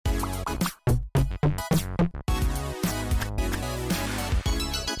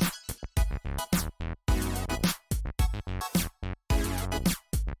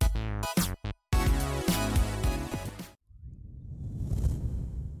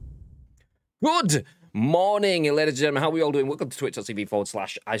Good morning, ladies and gentlemen. How are we all doing? Welcome to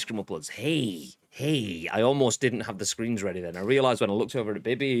twitch.tv/Ice Cream Uploads. Hey, I almost didn't have the screens ready then. I realised when I looked over at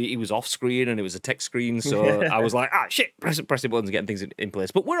Bibby, he was off screen and it was a text screen. So I was like, shit, press the buttons and getting things in place.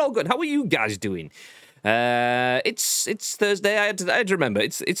 But we're all good. How are you guys doing? It's Thursday. I had to remember.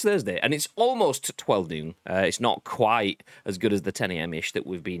 It's Thursday, and it's almost 12 noon. It's not quite as good as the 10 a.m.-ish that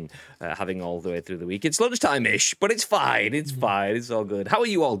we've been having all the way through the week. It's lunchtime-ish, but it's fine. It's fine. It's all good. How are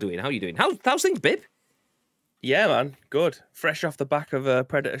you all doing? How are you doing? How's things, Bib? Yeah, man, good. Fresh off the back of a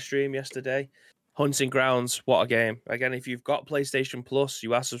Predator stream yesterday. Hunting Grounds, what a game. Again, if you've got PlayStation Plus,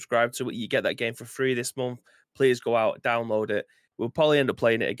 you are subscribed to it, you get that game for free this month. Please go out, download it. We'll probably end up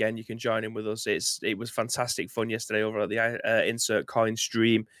playing it again. You can join in with us. It was fantastic fun yesterday over at the Insert Coin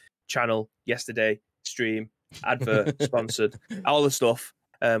stream channel yesterday. Stream, advert, sponsored, all the stuff.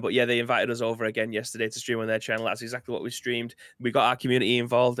 But yeah, they invited us over again yesterday to stream on their channel. That's exactly what we streamed. We got our community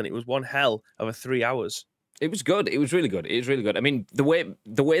involved, and it was one hell of a 3 hours. It was good. It was really good. It was really good. I mean, the way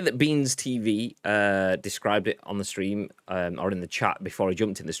that Beans TV described it on the stream or in the chat before I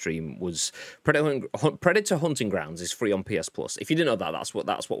jumped in the stream was Predator Hunting Grounds is free on PS Plus. If you didn't know that, that's what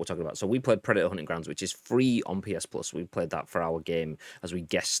we're talking about. So we played Predator Hunting Grounds, which is free on PS Plus. We played that for our game as we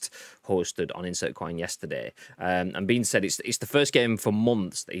guest hosted on Insert Coin yesterday. And Beans said it's the first game for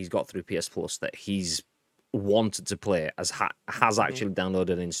months that he's got through PS Plus that he's wanted to play has actually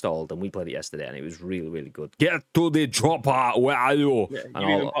downloaded and installed, and we played it yesterday and it was really, really good. Get to the chopper, where are you? Yeah,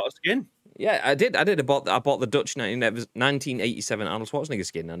 you even bought a skin? Yeah, I did. I bought the Dutch 1987 Arnold Schwarzenegger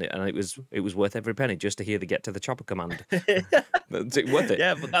skin, and it was worth every penny just to hear the get to the chopper command. It's worth it.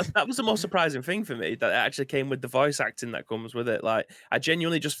 Yeah, but that was the most surprising thing for me, that it actually came with the voice acting that comes with it. Like, I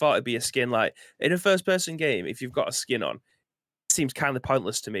genuinely just thought it'd be a skin. Like, in a first person game, if you've got a skin on, it seems kind of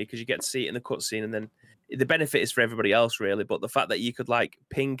pointless to me because you get to see it in the cutscene, and then the benefit is for everybody else, really. But the fact that you could like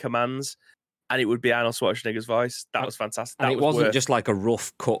ping commands and it would be Arnold Schwarzenegger's voice, that was fantastic. And it wasn't just like a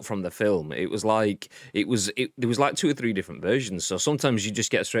rough cut from the film. It was like there was like 2 or 3 different versions. So sometimes you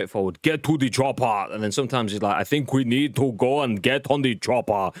just get straightforward, get to the chopper, and then sometimes it's like, I think we need to go and get on the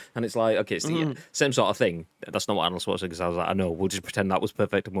chopper, and it's like, okay, it's the same sort of thing. That's not what Arnold Schwarzenegger said. I was like, I know, we'll just pretend that was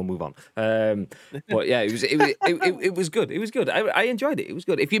perfect and we'll move on. But yeah, it was good. It was good. I enjoyed it. It was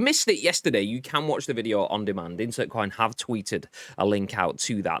good. If you missed it yesterday, you can watch the video on demand. Insert Coin have tweeted a link out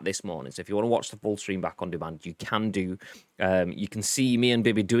to that this morning. So if you want to watch the full stream back on demand, you can do. You can see me and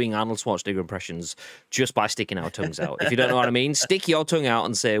Bibby doing Arnold Schwarzenegger impressions just by sticking our tongues out. If you don't know what I mean, stick your tongue out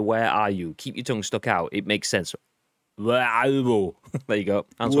and say, where are you? Keep your tongue stuck out. It makes sense. Where are you? There you go.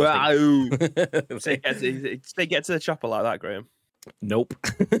 Wow. Say get to the chopper like that, Graham. Nope.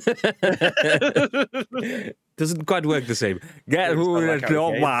 Doesn't quite work the same. Get who the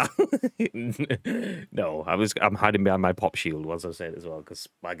chopper. No, I'm hiding behind my pop shield once I say it as well, because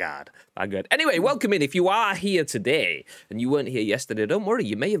my God. Anyway, welcome in. If you are here today and you weren't here yesterday, don't worry.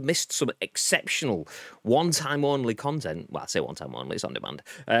 You may have missed some exceptional one-time only content. Well, I say one-time only, it's on demand.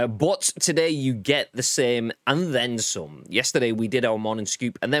 But today you get the same and then some. Yesterday we did our morning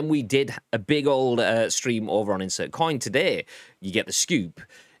scoop, and then we did a big old stream over on Insert Coin. Today you get the scoop.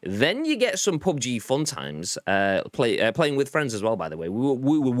 Then you get some PUBG fun times, playing with friends as well, by the way. We will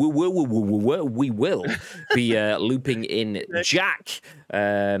be looping in Jack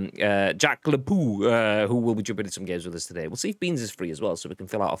Lepoo, who will be jumping in some games with us today. We'll see if Beans is free as well, so we can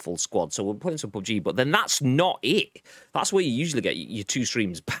fill out a full squad. So we're playing some PUBG, but then that's not it. That's where you usually get your 2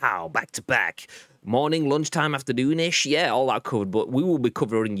 streams, pow, back to back. Morning, lunchtime, afternoon-ish, yeah, all that covered, but we will be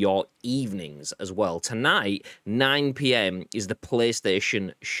covering your evenings as well. Tonight, 9 p.m. is the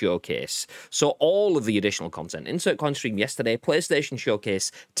PlayStation Showcase. So all of the additional content, Insert Coin stream yesterday, PlayStation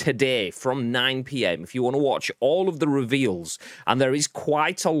Showcase today from 9 p.m. If you want to watch all of the reveals, and there is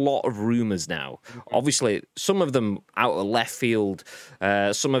quite a lot of rumours now. Obviously, some of them out of left field,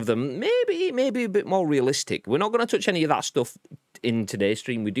 some of them maybe a bit more realistic. We're not going to touch any of that stuff in today's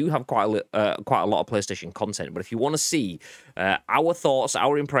stream. We do have quite a lot of PlayStation content, but if you want to see our thoughts,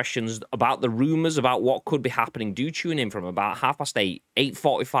 our impressions about the rumours about what could be happening, do tune in from about 8:30,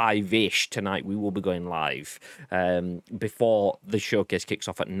 8:45-ish tonight. We will be going live before the showcase kicks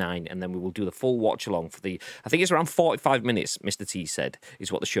off at 9, and then we will do the full watch along for I think it's around 45 minutes, Mr. T said,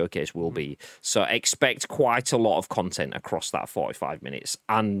 is what the showcase will be. So expect quite a lot of content across that 45 minutes,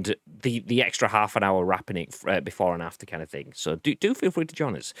 and the extra half an hour wrapping it before and after kind of thing. So do feel free to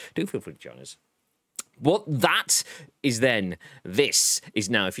join us. What that is then, this is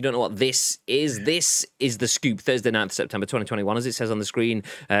now. If you don't know what this is the scoop. Thursday 9th September 2021, as it says on the screen.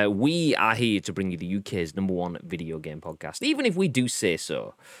 We are here to bring you the UK's #1 video game podcast, even if we do say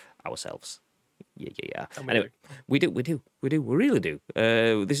so ourselves. Yeah. Anyway, we do. We do. We really do.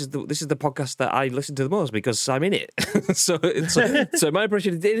 This is the podcast that I listen to the most because I'm in it. so my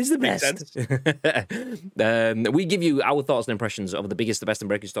impression it is the Makes best. We give you our thoughts and impressions of the biggest, the best, and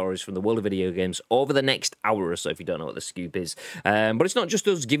breaking stories from the world of video games over the next hour or so. If you don't know what the scoop is, but it's not just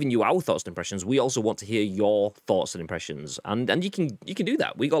us giving you our thoughts and impressions. We also want to hear your thoughts and impressions, and you can do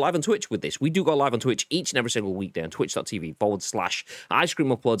that. We go live on Twitch with this. We do go live on Twitch each and every single weekday on twitch.tv/Ice Cream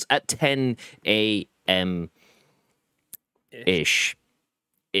Uploads at 10 a.m. ish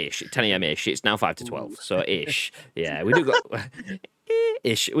 10 a.m. ish. It's now 5 to 12, so ish. Yeah, we do go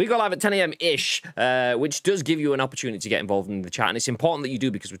ish. We go live at 10 a.m. ish, which does give you an opportunity to get involved in the chat, and it's important that you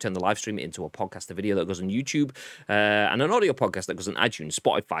do because we turn the live stream into a podcast, a video that goes on YouTube, and an audio podcast that goes on iTunes,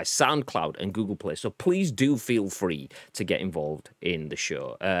 Spotify, SoundCloud, and Google Play. So please do feel free to get involved in the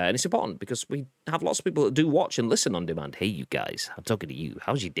show, and it's important because we have lots of people that do watch and listen on demand. Hey, you guys, I'm talking to you.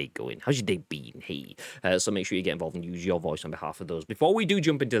 How's your day going? How's your day been? Hey, so make sure you get involved and use your voice on behalf of those. Before we do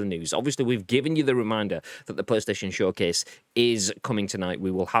jump into the news, obviously we've given you the reminder that the PlayStation Showcase is coming tonight.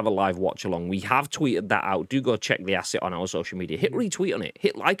 We will have a live watch along. We have tweeted that out. Do go check the asset on our social media. Hit retweet on it.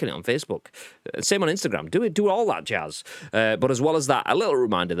 Hit like on it on Facebook. Same on Instagram. Do all that jazz. But as well as that, a little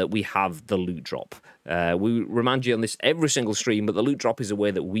reminder that we have the loot drop. We remind you on this every single stream, but the loot drop is a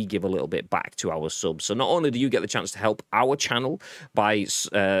way that we give a little bit back to our subs. So not only do you get the chance to help our channel by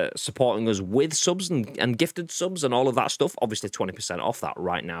supporting us with subs and gifted subs and all of that stuff, obviously 20% off that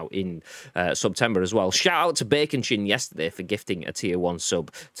right now in September as well. Shout out to Bacon Chin yesterday for gifting a tier 1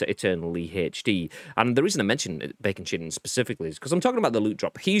 sub to Eternally HD. And the reason I mentioned Bacon Chin specifically is because I'm talking about the loot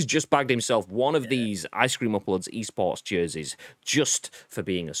drop. He's just bagged himself one of these Ice Cream Uploads esports jerseys just for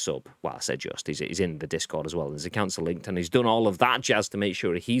being a sub. Well, I said just. He's in the Discord as well. His accounts are linked, and he's done all of that jazz to make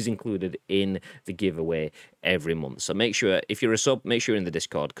sure he's included in the giveaway every month. So make sure, if you're a sub, make sure you're in the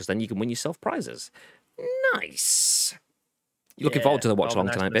Discord, because then you can win yourself prizes. Nice. You looking forward to the watch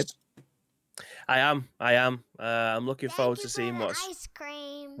along tonight, babe? I am. I'm looking forward to seeing what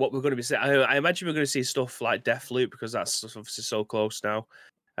we're going to be seeing. I imagine we're going to see stuff like Deathloop because that's obviously so close now.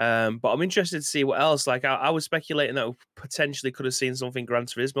 But I'm interested to see what else. Like I was speculating that we potentially could have seen something Gran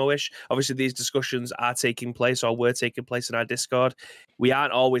Turismo-ish. Obviously, these discussions are taking place or were taking place in our Discord. We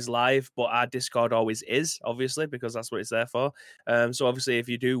aren't always live, but our Discord always is, obviously, because that's what it's there for. So obviously, if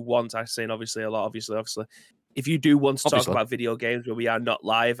you do want, I'm saying obviously a lot, obviously. If you do want to talk about video games where we are not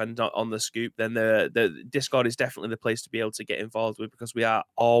live and not on the scoop, then the Discord is definitely the place to be able to get involved with, because we are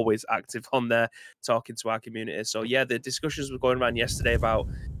always active on there talking to our community. So yeah, the discussions were going around yesterday about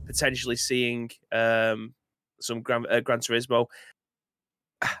potentially seeing some Gran Turismo.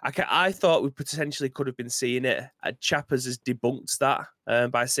 I thought we potentially could have been seeing it. Chappers has debunked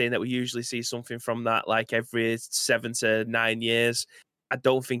that by saying that we usually see something from that like every 7 to 9 years. I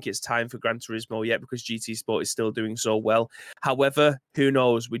don't think it's time for Gran Turismo yet because GT Sport is still doing so well. However, who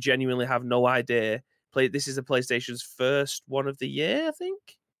knows? We genuinely have no idea. This is the PlayStation's first one of the year, I think.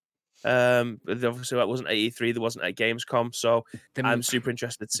 Obviously that wasn't at E3, there wasn't at Gamescom, so I'm super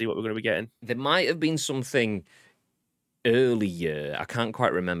interested to see what we're going to be getting. There might have been something earlier. I can't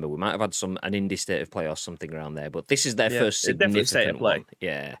quite remember. We might have had an indie state of play or something around there, but this is their first significant one.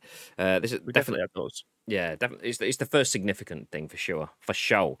 Yeah, this is definitely have those. Yeah, definitely. It's the first significant thing for sure.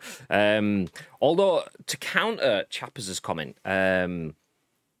 Although to counter Chappers' comment,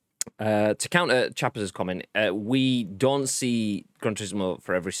 we don't see Gran Turismo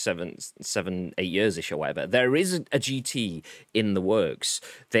for every 7, 8 years-ish or whatever. There is a GT in the works.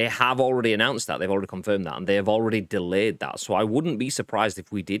 They have already announced that. They've already confirmed that, and they have already delayed that. So I wouldn't be surprised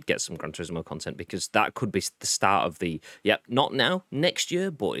if we did get some Gran Turismo content, because that could be the start of not now, next year,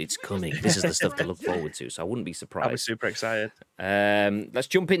 but it's coming. This is the stuff to look forward to, so I wouldn't be surprised. I'll be super excited. Let's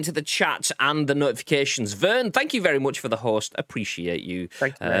jump into the chat and the notifications. Vern, thank you very much for the host. Appreciate you.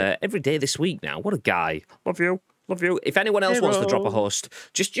 Thank you, every day this week now. What a guy. Love you. If anyone else wants to drop a host,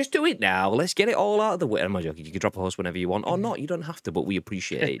 just do it now. Let's get it all out of the way. I'm not joking. You can drop a host whenever you want, or not. You don't have to, but we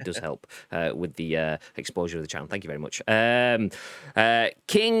appreciate it. It does help with the exposure of the channel. Thank you very much.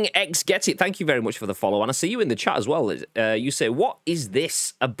 King X Get It, thank you very much for the follow. And I see you in the chat as well. You say, what is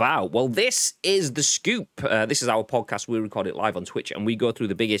this about? Well, this is The Scoop. This is our podcast. We record it live on Twitch, and we go through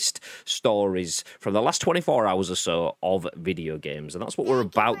the biggest stories from the last 24 hours or so of video games. And that's what we're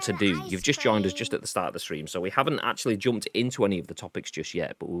about to do. You've just joined us just at the start of the stream, so we haven't actually jumped into any of the topics just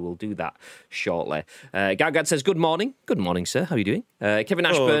yet, but we will do that shortly. Gagad says, good morning. Good morning, sir. How are you doing? Kevin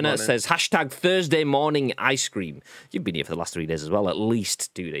Ashburner says, hashtag Thursday morning ice cream. You've been here for the last 3 days as well, at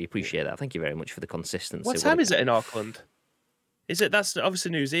least, dude. I appreciate that. Thank you very much for the consistency. What time is it in Auckland? That's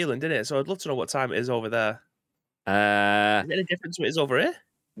obviously New Zealand, isn't it? So I'd love to know what time it is over there. Is there any difference to what it is over here?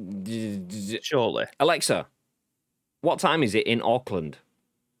 Surely. Alexa, What time is it in Auckland?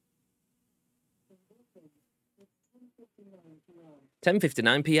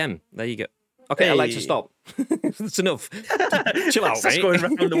 10:59 p.m. There you go. Okay, Hey. Alexa, stop. That's enough. Chill out, That's mate. going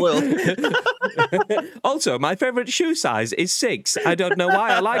around the world. Also, my favourite shoe size is 6. I don't know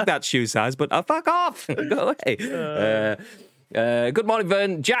why I like that shoe size, but fuck off. Go away. Good morning,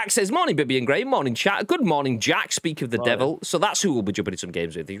 Vern. Jack says, morning, Bibby and Gray. Morning, chat. Good morning, Jack. Speak of the devil. So that's who we'll be jumping in some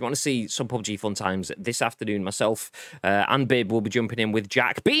games with. If you want to see some PUBG fun times this afternoon, myself and Bib will be jumping in with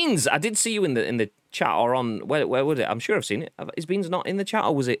Jack. Beans, I did see you in the chat or on, where would it? I'm sure I've seen it. Is Beans not in the chat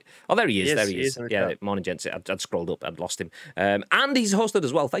or was it? Oh, there he is. There he is. Yeah, morning, gents. I'd scrolled up. I'd lost him. And he's hosted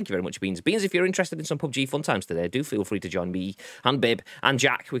as well. Thank you very much, Beans. Beans, if you're interested in some PUBG fun times today, do feel free to join me and Bib and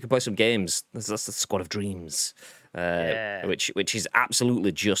Jack. We can play some games. That's the squad of dreams. Which is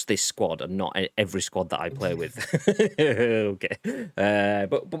absolutely just this squad and not every squad that I play with. Okay.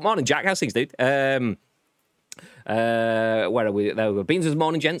 But morning, Jack. How's things, dude? Where are we? There we go. Beans'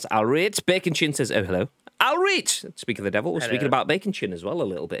 morning, gents. I'll rate. Bacon Chin says, oh, hello. I'll reach. Speak of the devil, we're speaking about Bacon Chin as well a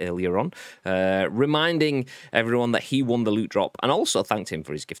little bit earlier on, reminding everyone that he won the loot drop and also thanked him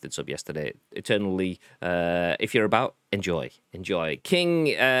for his gifted sub yesterday. Eternally, if you're about, enjoy.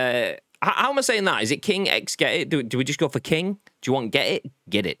 King, how am I saying that? Is it King X get it? Do we just go for King? Do you want get it?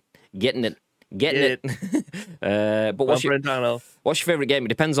 Get it. Getting it. But what's your favourite game? It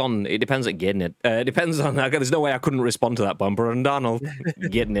depends on getting it. It depends on. There's no way I couldn't respond to that, Bumper and Donald.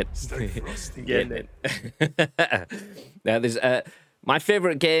 Getting it. Getting it. There's my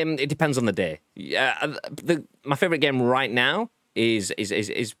favourite game. It depends on the day. My favourite game right now is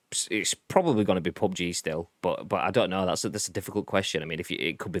probably going to be PUBG still, but I don't know. That's a difficult question. I mean,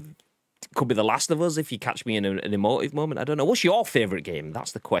 it could be The Last of Us if you catch me in an emotive moment. I don't know. What's your favourite game?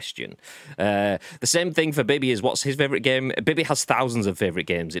 That's the question. The same thing for Bibby is what's his favourite game? Bibby has thousands of favourite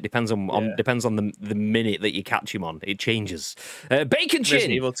games. It depends on the minute that you catch him on. It changes. Bacon Chin.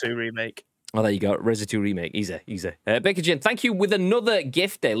 Resident Evil 2 remake. Oh, there you go. Resident 2 remake. Easy. Bacon Chin, thank you with another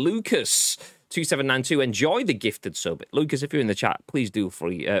gift there. Lucas 2792, enjoy the gifted sub. Lucas, if you're in the chat, please do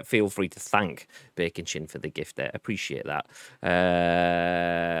feel free to thank Bacon Chin for the gift there. Appreciate that.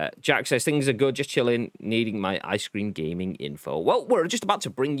 Jack says, things are good, just chilling, needing my ice cream gaming info. Well, we're just about to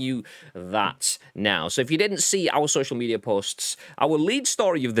bring you that now. So if you didn't see our social media posts, our lead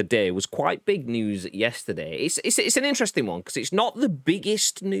story of the day was quite big news yesterday. It's an interesting one because it's not the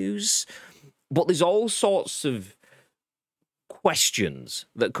biggest news, but there's all sorts of questions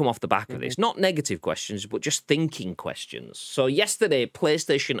that come off the back of this. Not negative questions, but just thinking questions. So yesterday,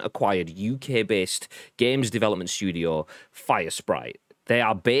 PlayStation acquired UK-based games development studio Firesprite. They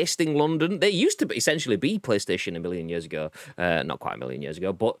are based in London. They used to essentially be PlayStation a million years ago. Not quite a million years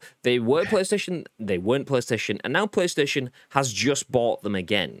ago, but they were PlayStation. They weren't PlayStation. And now PlayStation has just bought them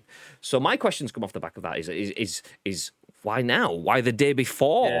again. So my questions come off the back of that is why now? Why the day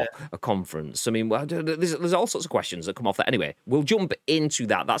before a conference? I mean, well, there's all sorts of questions that come off that. Anyway, we'll jump into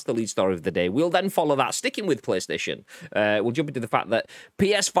that. That's the lead story of the day. We'll then follow that, sticking with PlayStation. We'll jump into the fact that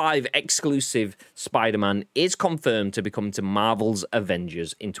PS5 exclusive Spider-Man is confirmed to become to Marvel's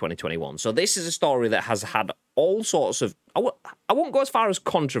Avengers in 2021. So this is a story that has had all sorts of, I won't go as far as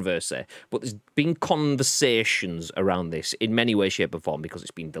controversy, but there's been conversations around this in many ways, shape, or form because it's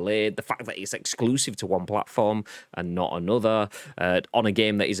been delayed. The fact that it's exclusive to one platform and not another, on a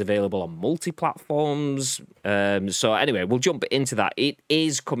game that is available on multi-platforms. So anyway, we'll jump into that. It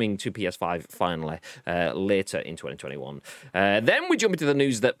is coming to PS5 finally later in 2021. Then we jump into the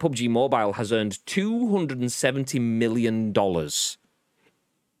news that PUBG Mobile has earned $270 million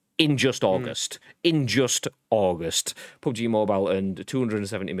in just August. In just August. PUBG Mobile earned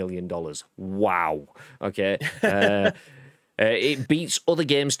 $270 million. Wow. Okay. It beats other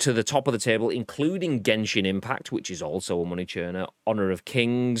games to the top of the table, including Genshin Impact, which is also a money churner, Honor of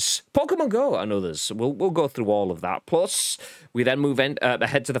Kings, Pokemon Go, and others. We'll go through all of that. Plus, we then move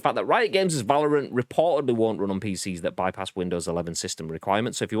ahead to the fact that Riot Games' Valorant reportedly won't run on PCs that bypass Windows 11 system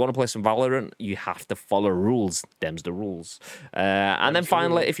requirements. So if you want to play some Valorant, you have to follow rules. Them's the rules. And then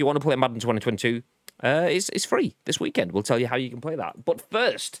finally, if you want to play Madden 2022, it's free this weekend. We'll tell you how you can play that. But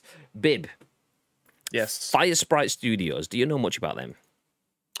first, Bib. Yes. Firesprite Studios. Do you know much about them?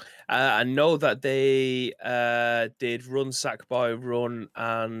 I know that they did Run Sackboy Run,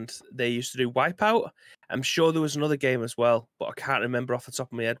 and they used to do Wipeout. I'm sure there was another game as well, but I can't remember off the top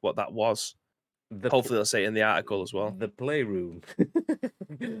of my head what that was. Hopefully they'll say it in the article as well. The Playroom. I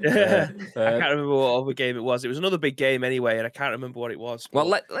can't remember what other game it was. It was another big game anyway, and I can't remember what it was. Well,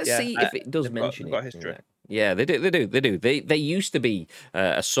 let's see if it does mention it. Got history. Yeah, they do. They used to be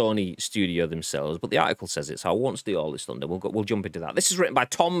a Sony studio themselves, but the article says it, so I won't steal all this thunder. We'll jump into that. This is written by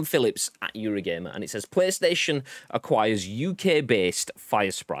Tom Phillips at Eurogamer, and it says PlayStation acquires UK-based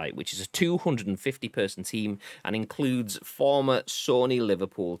Firesprite, which is a 250-person team and includes former Sony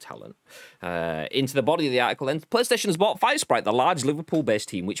Liverpool talent. Into the body of the article, then PlayStation has bought Firesprite, the large Liverpool-based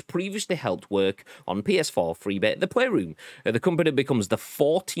team which previously helped work on PS4 free beta The Playroom. The company becomes the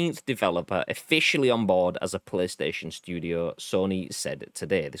 14th developer officially on board as a PlayStation studio, Sony said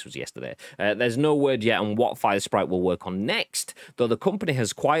today. This was yesterday. There's no word yet on what Firesprite will work on next, though the company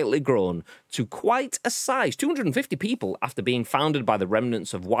has quietly grown to quite a size, 250 people, after being founded by the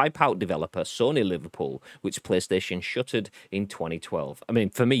remnants of Wipeout developer Sony Liverpool, which PlayStation shuttered in 2012. I mean,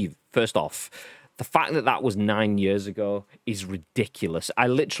 for me, first off, the fact that that was 9 years ago is ridiculous. I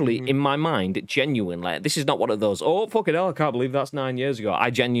literally, in my mind, genuinely, this is not one of those, oh, fucking hell, I can't believe that's 9 years ago. I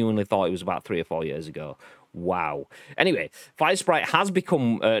genuinely thought it was about 3 or 4 years ago. Wow. Anyway, Firesprite has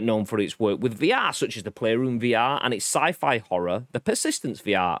become known for its work with VR, such as the Playroom VR and its sci-fi horror, the Persistence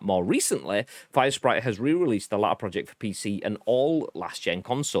VR. More recently, Firesprite has re-released the latter project for PC and all last-gen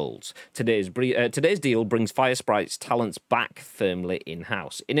consoles. Today's deal brings Firesprite's talents back firmly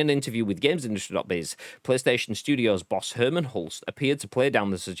in-house. In an interview with GamesIndustry.biz, PlayStation Studios boss Herman Hulst appeared to play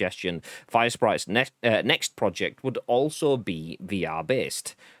down the suggestion Firesprite's next project would also be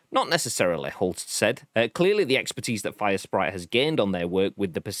VR-based. Not necessarily, Holst said. Clearly, the expertise that Firesprite has gained on their work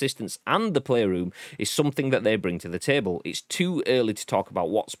with the Persistence and the Playroom is something that they bring to the table. It's too early to talk about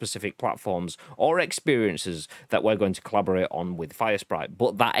what specific platforms or experiences that we're going to collaborate on with Firesprite,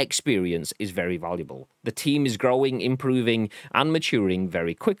 but that experience is very valuable. The team is growing, improving, and maturing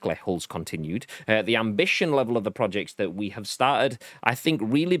very quickly, Hulse continued. The ambition level of the projects that we have started, I think,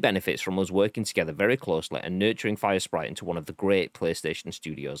 really benefits from us working together very closely and nurturing Firesprite into one of the great PlayStation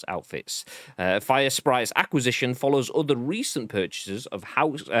Studios outfits. Firesprite's acquisition follows other recent purchases of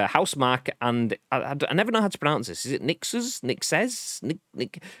Housemarque and I never know how to pronounce this. Is it Nix's? Nix's?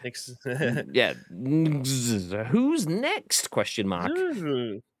 Nick? Nix. Yeah. Who's next? Question mark.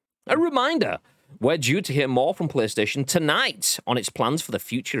 A reminder. We're due to hear more from PlayStation tonight on its plans for the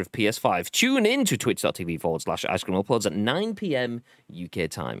future of PS5. Tune in to twitch.tv/Ice Cream Uploads at 9 p.m. UK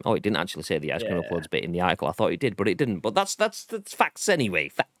time. Oh, it didn't actually say the Ice Cream Uploads bit in the article. I thought it did, but it didn't. But that's facts anyway.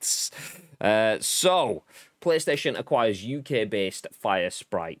 Facts. So, PlayStation acquires UK-based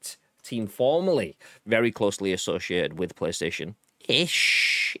Firesprite, team formerly very closely associated with PlayStation.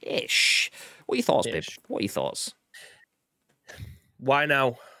 Ish. What are your thoughts, babe? What are your thoughts? Why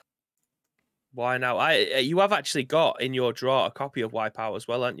now? You have actually got in your drawer a copy of Wipeout as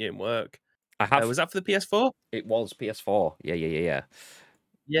well, haven't you, in work? I have. Was that for the PS4? It was PS4. Yeah.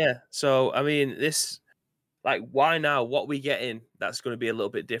 Yeah. So, I mean, this, like, why now? What we getting that's going to be a little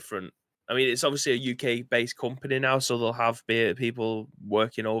bit different? I mean, it's obviously a UK-based company now, so they'll have people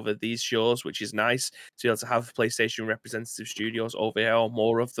working over these shows, which is nice to be able to have PlayStation representative studios over here, or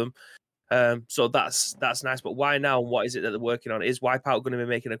more of them. So that's nice. But why now? What is it that they're working on? Is Wipeout going to be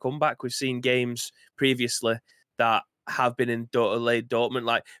making a comeback? We've seen games previously that have been in delayed Dortmund.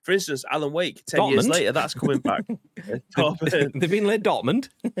 Like, for instance, Alan Wake, 10 years later, that's coming back. They've been late Dortmund.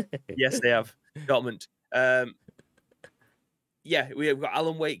 Yes, they have. Dortmund. Yeah, we've got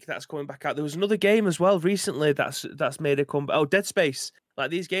Alan Wake that's coming back out. There was another game as well recently that's made a comeback. Oh, Dead Space. Like,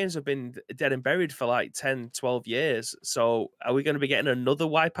 these games have been dead and buried for like 10, 12 years. So are we going to be getting another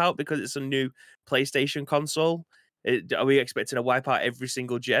Wipeout because it's a new PlayStation console? Are we expecting a Wipeout every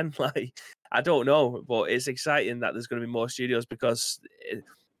single gen? Like, I don't know, but it's exciting that there's going to be more studios because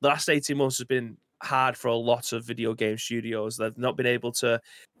the last 18 months has been hard for a lot of video game studios. They've not been able to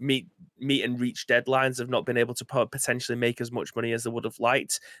meet and reach deadlines. They've not been able to potentially make as much money as they would have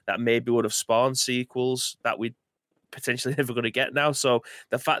liked. That maybe would have spawned sequels that we potentially never going to get now. So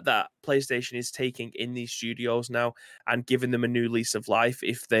the fact that PlayStation is taking in these studios now and giving them a new lease of life,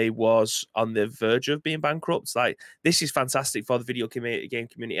 if they was on the verge of being bankrupt, like, this is fantastic for the video game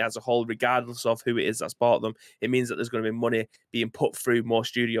community as a whole, regardless of who it is that's bought them. It means that there's going to be money being put through more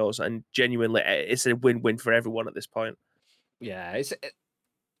studios, and genuinely, it's a win-win for everyone at this point. Yeah,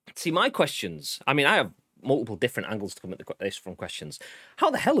 see, my questions. I mean, I have multiple different angles to come at this from questions.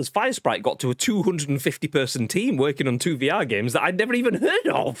 How the hell has Firesprite got to a 250-person team working on 2 VR games that I'd never even heard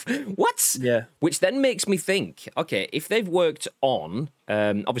of? What? Yeah. Which then makes me think, okay, if they've worked on,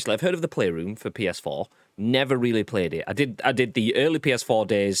 obviously I've heard of the Playroom for PS4, never really played it. I did the early PS4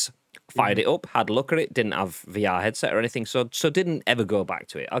 days, fired it up, had a look at it, didn't have VR headset or anything, so didn't ever go back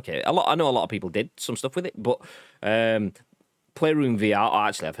to it. Okay, I know a lot of people did some stuff with it, but Playroom VR,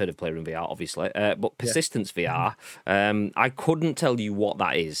 actually, I've heard of Playroom VR, obviously, but Persistence VR, I couldn't tell you what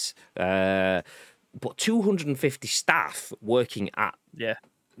that is. but 250 staff working at Yeah.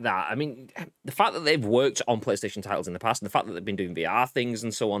 that. I mean, the fact that they've worked on PlayStation titles in the past and the fact that they've been doing VR things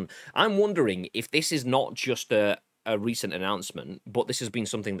and so on, I'm wondering if this is not just a recent announcement, but this has been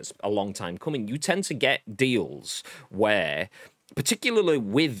something that's a long time coming. You tend to get deals where, particularly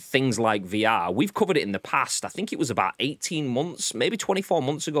with things like VR, we've covered it in the past. I think it was about 18 months, maybe 24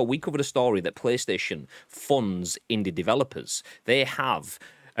 months ago, we covered a story that PlayStation funds indie developers. They have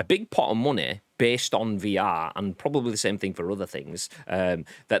a big pot of money based on VR, and probably the same thing for other things,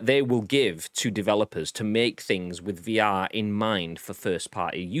 that they will give to developers to make things with VR in mind for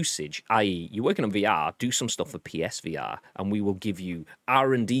first-party usage, i.e. you're working on VR, do some stuff for PSVR, and we will give you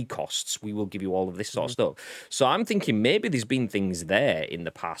R&D costs, we will give you all of this sort of stuff. So I'm thinking maybe there's been things there in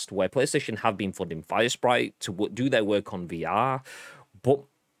the past where PlayStation have been funding Firesprite to do their work on VR, but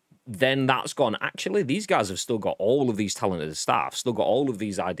then that's gone. Actually, these guys have still got all of these talented staff, still got all of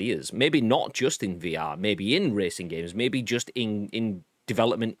these ideas. Maybe not just in VR, maybe in racing games, maybe just in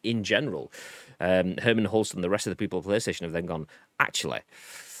development in general. Herman Hulst and the rest of the people at PlayStation have then gone, actually,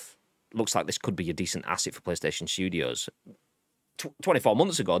 looks like this could be a decent asset for PlayStation Studios. 24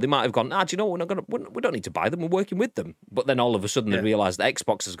 months ago, they might have gone, do you know, we don't need to buy them, we're working with them. But then all of a sudden they realised that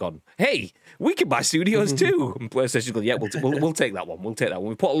Xbox has gone, hey, we can buy studios too. And PlayStation's gone, yeah, we'll take that one, we'll take that one.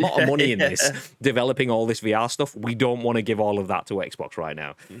 We put a lot of money in this, developing all this VR stuff. We don't want to give all of that to Xbox right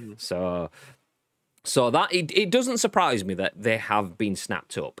now. So that it doesn't surprise me that they have been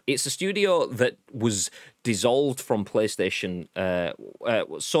snapped up. It's a studio that was dissolved from PlayStation,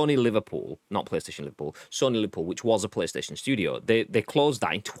 Sony Liverpool, not PlayStation Liverpool, Sony Liverpool, which was a PlayStation studio. They closed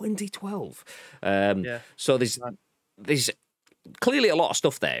that in 2012. So there's clearly a lot of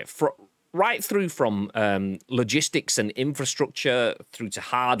stuff there. Right through from logistics and infrastructure, through to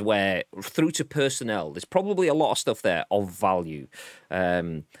hardware, through to personnel. There's probably a lot of stuff there of value.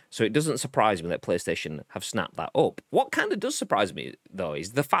 So it doesn't surprise me that PlayStation have snapped that up. What kind of does surprise me, though,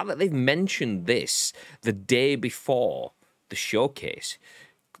 is the fact that they've mentioned this the day before the showcase.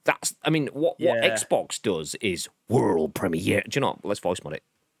 That's, I mean, what Xbox does is world premiere. Do you know what? Let's voice mod it.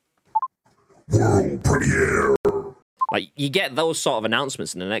 World premiere. Like, you get those sort of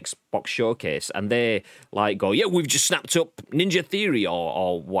announcements in an Xbox showcase, and they like go, yeah, we've just snapped up Ninja Theory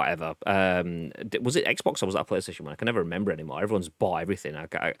or whatever. Was it Xbox or was that a PlayStation one? I can never remember anymore. Everyone's bought everything.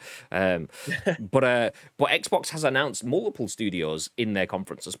 But Xbox has announced multiple studios in their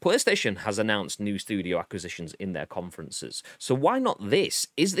conferences. PlayStation has announced new studio acquisitions in their conferences. So why not this?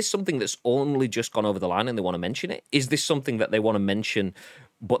 Is this something that's only just gone over the line and they want to mention it? Is this something that they want to mention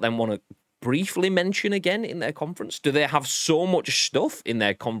but then want to briefly mention again in their conference? Do they have so much stuff in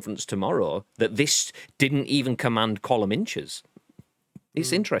their conference tomorrow that this didn't even command column inches?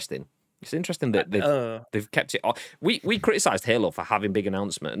 It's interesting. It's interesting that they've kept it. We criticised Halo for having big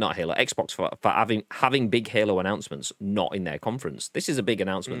announcement, not Halo, Xbox for having big Halo announcements not in their conference. This is a big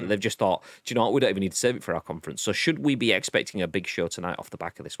announcement that they've just thought, do you know what, we don't even need to save it for our conference. So should we be expecting a big show tonight off the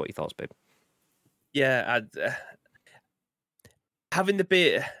back of this? What are your thoughts, babe? Yeah, having the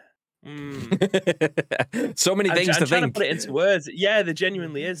bit. So many things I'm to trying think. to put it into words. Yeah, there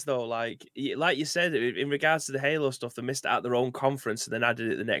genuinely is though. Like you said, in regards to the Halo stuff, they missed it at their own conference and then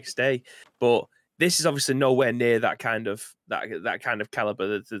added it the next day. But this is obviously nowhere near that kind of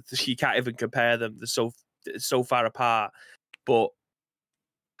caliber. You can't even compare them. They're so far apart. But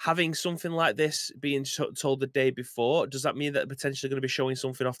having something like this being told the day before, does that mean that they're potentially going to be showing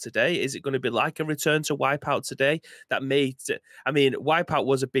something off today? Is it going to be like a return to Wipeout today? I mean, Wipeout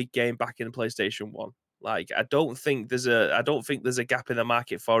was a big game back in the PlayStation 1. Like, I don't think there's a gap in the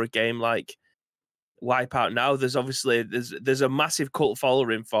market for a game like Wipeout now. There's obviously there's a massive cult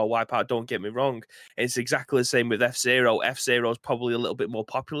following for Wipeout, don't get me wrong. It's exactly the same with F-Zero. F-Zero is probably a little bit more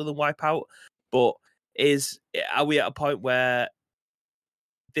popular than Wipeout, but are we at a point where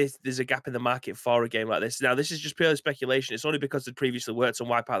there's a gap in the market for a game like this? Now, this is just purely speculation. It's only because they previously worked on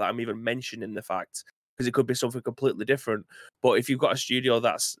Wipeout that I'm even mentioning the fact, because it could be something completely different. But if you've got a studio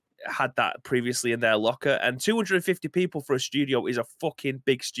that's had that previously in their locker, and 250 people for a studio is a fucking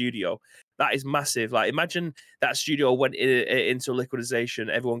big studio. That is massive. Like, imagine that studio went into liquidation,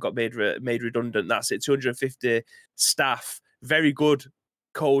 everyone got made redundant. That's it. 250 staff, very good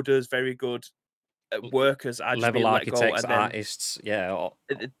coders, very good workers are just Level being let go, architects, and then artists, yeah.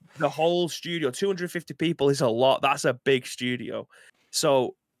 the whole studio, 250 people is a lot. That's a big studio.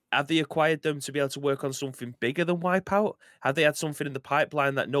 So have they acquired them to be able to work on something bigger than Wipeout? Have they had something in the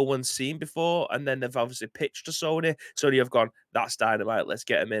pipeline that no one's seen before? And then they've obviously pitched to Sony. Sony have gone, that's dynamite, let's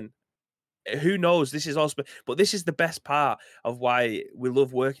get them in. Who knows? This is also, but this is the best part of why we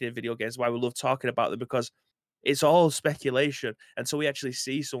love working in video games, why we love talking about them, because It's all speculation until we actually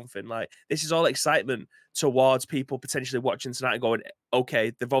see something. Like, this is all excitement towards people potentially watching tonight and going,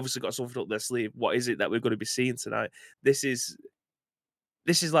 okay, they've obviously got something up their sleeve. What is it that we're going to be seeing tonight? This is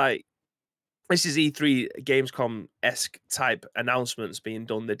this is like this is E3 Gamescom-esque type announcements being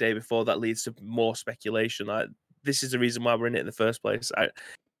done the day before that leads to more speculation. Like, this is the reason why we're in it in the first place.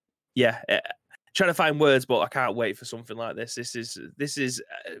 Yeah, trying to find words, but I can't wait for something like this. This is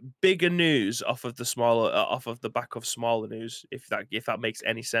bigger news off of the back of smaller news. If that makes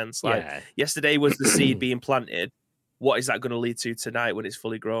any sense. Like, Yeah. yesterday was the seed being planted. What is that going to lead to tonight when it's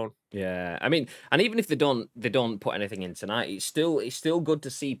fully grown? Yeah, I mean, and even if they don't put anything in tonight, it's still good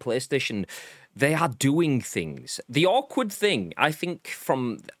to see PlayStation. They are doing things. The awkward thing, I think,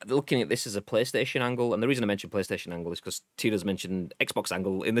 from looking at this as a PlayStation angle, and the reason I mentioned PlayStation angle is because Tina's mentioned Xbox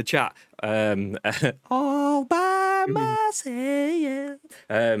angle in the chat. All by myself.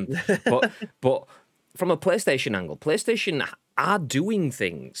 But from a PlayStation angle, PlayStation are doing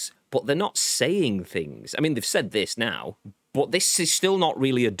things, but they're not saying things. I mean, they've said this now, but this is still not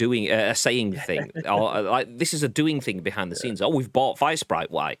really a saying thing. Or like, this is a doing thing behind the scenes. Oh, we've bought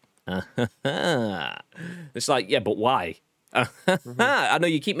Firesprite. Why? It's like, yeah, but why? I know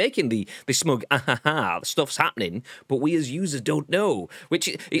you keep making the smug stuff's happening, but we as users don't know, which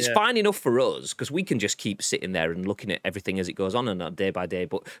it's fine enough for us because we can just keep sitting there and looking at everything as it goes on and day by day,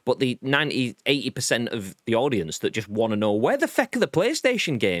 but the 80% of the audience that just want to know where the feck are the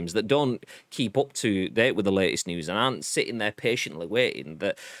PlayStation games, that don't keep up to date with the latest news and aren't sitting there patiently waiting,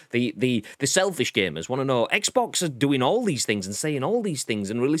 that the selfish gamers want to know Xbox are doing all these things and saying all these things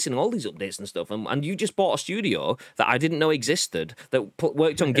and releasing all these updates and stuff, and you just bought a studio that I didn't know existed, that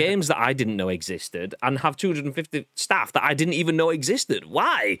worked on games that I didn't know existed, and have 250 staff that I didn't even know existed.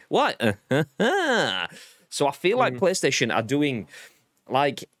 Why? What? So I feel like PlayStation are doing,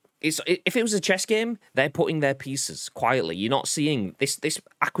 like, if it was a chess game, they're putting their pieces quietly. You're not seeing this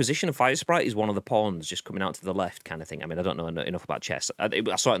acquisition of Firesprite is one of the pawns just coming out to the left kind of thing. I mean, I don't know enough about chess. I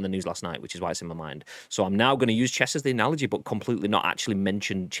saw it in the news last night, which is why it's in my mind. So I'm now going to use chess as the analogy, but completely not actually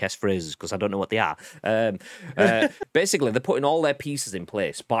mention chess phrases because I don't know what they are. Basically, they're putting all their pieces in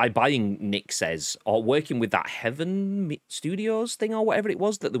place by buying, Nick says, or working with that Heaven Studios thing or whatever it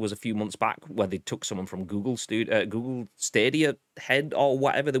was that there was a few months back where they took someone from Google Stadia head or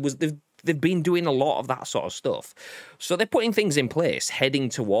whatever. They've been doing a lot of that sort of stuff. So they're putting things in place, heading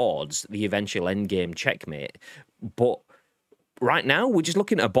towards the eventual endgame checkmate. But right now, we're just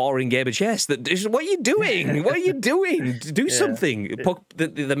looking at a boring game of chess. What are you doing? What are you doing? Do something.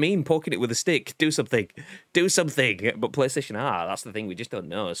 The meme poking it with a stick. Do something. Do something. But PlayStation that's the thing. We just don't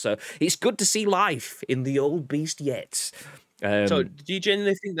know. So it's good to see life in the old beast yet. So, do you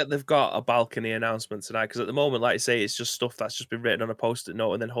genuinely think that they've got a balcony announcement tonight? Because at the moment, like I say, it's just stuff that's just been written on a post-it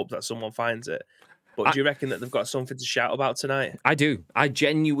note and then hope that someone finds it. But do you reckon that they've got something to shout about tonight? I do. I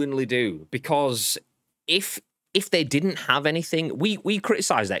genuinely do. Because if they didn't have anything, we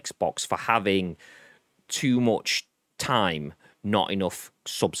criticised Xbox for having too much time, not enough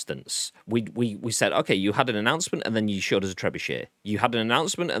substance. We said, okay, you had an announcement and then you showed us a trebuchet. You had an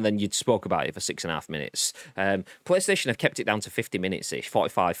announcement and then you spoke about it for 6.5 minutes. PlayStation have kept it down to 50 minutes-ish,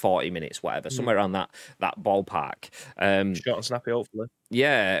 45, 40 minutes, whatever, somewhere around that ballpark. Short and snappy, hopefully.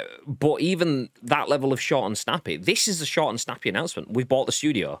 Yeah, but even that level of short and snappy, this is a short and snappy announcement. We've bought the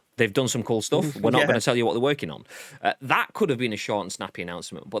studio. They've done some cool stuff. We're not going to tell you what they're working on. That could have been a short and snappy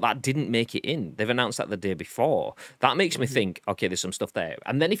announcement, but that didn't make it in. They've announced that the day before. That makes me think, okay, there's some stuff there.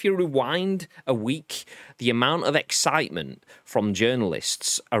 And then if you rewind a week, the amount of excitement from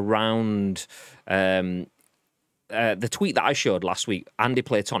journalists around the tweet that I showed last week, Andy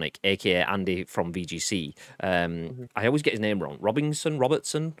Platonic, aka Andy from VGC. I always get his name wrong. Robertson.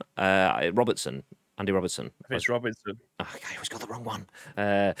 Andy Robertson. I think it's Robinson. Oh, I always got the wrong one.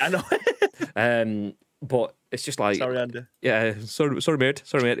 I know. But it's just like, sorry, Andy. Yeah, sorry, mate.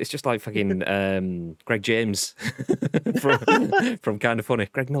 It's just like fucking Greg James from Kind of Funny.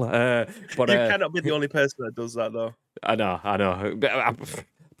 Greg Miller. But you cannot be the only person that does that, though. I know.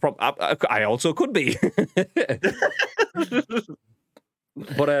 I also could be.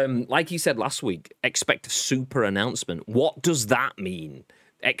 But like you said last week, expect a super announcement. What does that mean?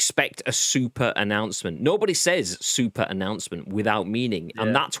 Expect a super announcement. Nobody says super announcement without meaning. Yeah.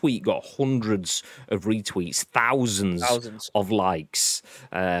 And that tweet got hundreds of retweets, thousands. Of likes.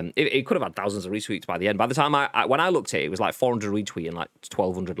 It could have had thousands of retweets by the end. By the time when I looked at it, it was like 400 retweet and like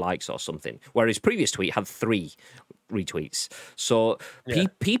 1,200 likes or something. Whereas previous tweet had 3. retweets. So Yeah.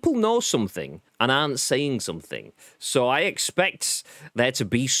 people know something and aren't saying something. So I expect there to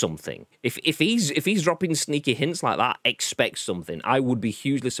be something. If he's dropping sneaky hints like that, expect something. I would be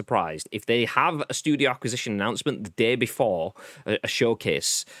hugely surprised if they have a studio acquisition announcement the day before a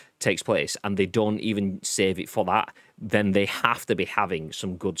showcase takes place and they don't even save it for that. Then they have to be having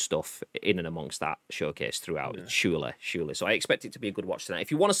some good stuff in and amongst that showcase throughout. Yeah. Surely. So I expect it to be a good watch tonight.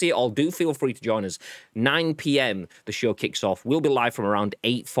 If you want to see it all, do feel free to join us. 9 p.m. the show kicks off. We'll be live from around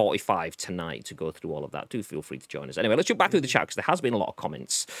 8:45 tonight to go through all of that. Do feel free to join us. Anyway, let's jump back through the chat because there has been a lot of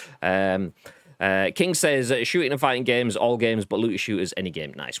comments. King says, shooting and fighting games, all games, but looter shooters, any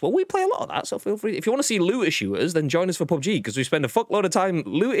game. Nice. Well, we play a lot of that, so feel free. If you want to see looter shooters, then join us for PUBG, because we spend a fuckload of time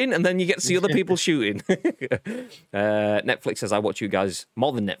looting, and then you get to see other people shooting. Netflix says, I watch you guys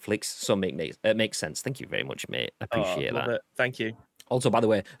more than Netflix, so it makes sense. Thank you very much, mate. I appreciate that. It. Thank you. Also, by the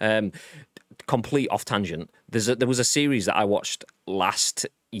way, complete off tangent, there was a series that I watched last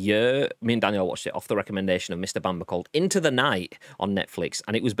year. Me and Daniel watched it off the recommendation of Mr. Bamber, called Into the Night on Netflix,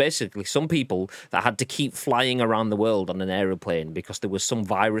 and it was basically some people that had to keep flying around the world on an aeroplane because there was some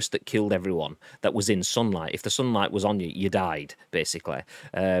virus that killed everyone that was in sunlight. If the sunlight was on you, you died, basically.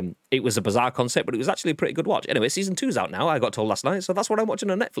 It was a bizarre concept, but it was actually a pretty good watch. Anyway, season 2's out now, I got told last night, so that's what I'm watching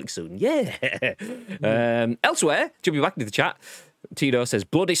on Netflix soon. Yeah. Elsewhere, jumping back into the chat, Tito says,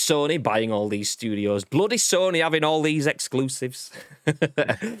 bloody Sony buying all these studios. Bloody Sony having all these exclusives.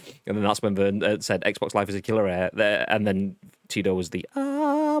 And then that's when Vern said Xbox Live is a killer air. And then Tito was the,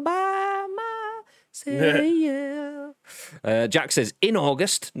 Obama, say yeah. Jack says, in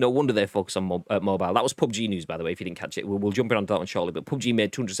August, no wonder they focus on mobile. That was PUBG news, by the way, if you didn't catch it. We'll jump in on that one shortly. But PUBG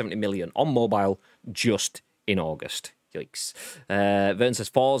made 270 million on mobile just in August. Yikes. Vern says,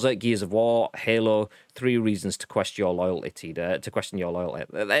 Forza, Gears of War, Halo, 3 reasons to question your loyalty. Yeah,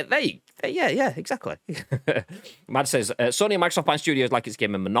 exactly. Mad says, Sony and Microsoft buying studios like it's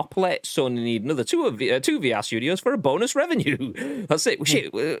game of Monopoly. Sony need another two VR studios for a bonus revenue. That's it.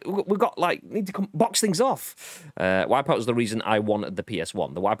 Shit, we got need to box things off. Wipeout was the reason I wanted the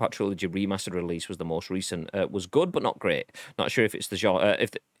PS1. The Wipeout Trilogy remastered release was the most recent. Was good, but not great. Not sure if it's the genre.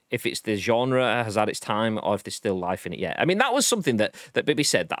 If it's the genre has had its time, or if there's still life in it yet. I mean, that was something that Bibby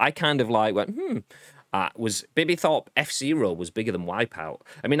said that I kind of went, Bibby thought F-Zero was bigger than Wipeout.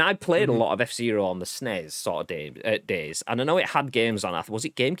 I mean, I played a lot of F-Zero on the SNES sort of days, and I know it had games on. Was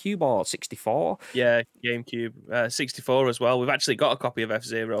it GameCube or 64? Yeah, GameCube, 64 as well. We've actually got a copy of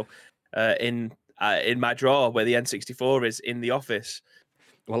F-Zero in my drawer where the N64 is in the office.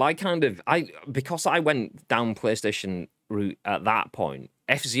 Well, because I went down PlayStation route at that point,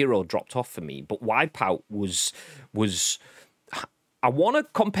 F-Zero dropped off for me, but Wipeout was I want to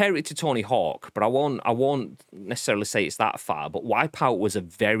compare it to Tony Hawk, but I won't necessarily say it's that far. But Wipeout was a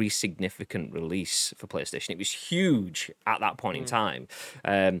very significant release for PlayStation. It was huge at that point in time,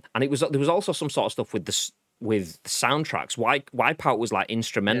 and there was also some sort of stuff with the soundtracks. Wipeout was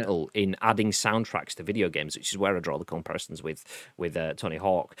instrumental in adding soundtracks to video games, which is where I draw the comparisons with Tony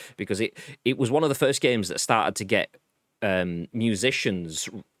Hawk, because it was one of the first games that started to get musicians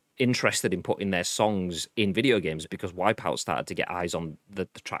interested in putting their songs in video games, because Wipeout started to get eyes on the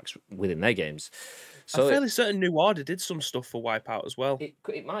tracks within their games. So I'm fairly certain New Order did some stuff for Wipeout as well. It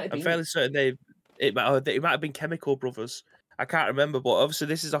might have been. I'm fairly certain it might have been Chemical Brothers. I can't remember, but obviously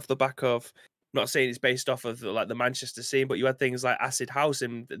this is off the back of. I'm not saying it's based off of the Manchester scene, but you had things like Acid House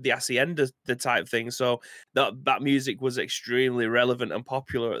and the Hacienda, the type thing. So that music was extremely relevant and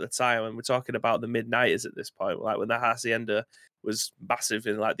popular at the time. And we're talking about the mid-90s at this point, when the Hacienda was massive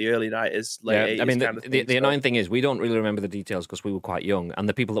in the early 90s, late 80s. I mean, kind of thing. The annoying thing is we don't really remember the details because we were quite young, and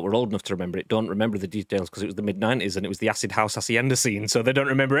the people that were old enough to remember it don't remember the details because it was the mid-90s and it was the Acid House Hacienda scene, so they don't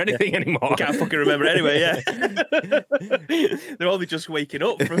remember anything anymore. You can't fucking remember anyway, yeah. They're only just waking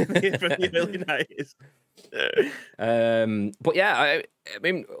up from the early 90s. But yeah, I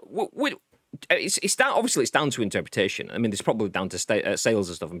mean, it's down. Obviously, it's down to interpretation. I mean, it's probably down to sales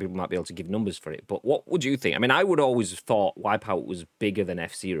and stuff, and people might be able to give numbers for it. But what would you think? I mean, I would always have thought Wipeout was bigger than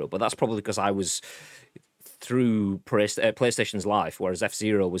F-Zero, but that's probably because I was through PlayStation's life, whereas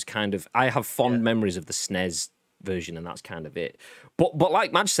F-Zero was kind of. I have fond memories of the SNES version, and that's kind of it. But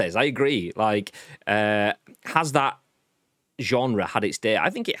like Madge says, I agree. Has that genre had its day?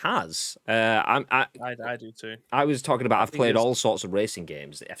 I think it has. I do too. I was talking about I've played all sorts of racing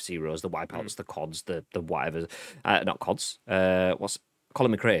games, the F-Zeros, the Wipeouts, the CODs, the whatever. Not CODs. What's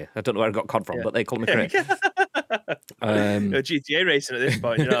Colin McRae? I don't know where I got COD from, but they call McRae. GTA racing at this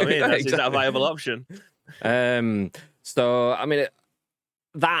point, you know what I mean? Is that a viable option? So I mean,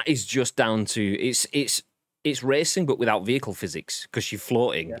 that is just down to it's it's racing, but without vehicle physics because you're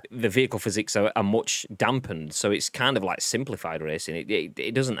floating. Yeah. The vehicle physics are much dampened, so it's kind of like simplified racing.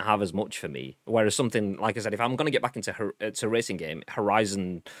 It doesn't have as much for me. Whereas something like I said, if I'm going to get back into a racing game,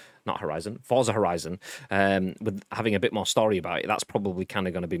 Forza Horizon, with having a bit more story about it, that's probably kind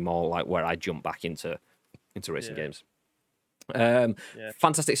of going to be more like where I jump back into racing games.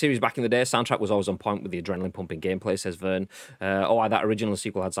 Fantastic series back in the day. Soundtrack was always on point with the adrenaline pumping gameplay, says Vern. That original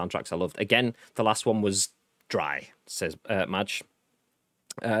sequel had soundtracks I loved. Again, the last one was dry, says Madge.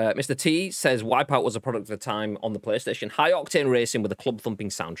 Mr. T says Wipeout was a product of the time on the PlayStation. High octane racing with a club thumping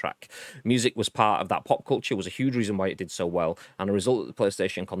soundtrack. Music was part of that pop culture, was a huge reason why it did so well, and as a result, the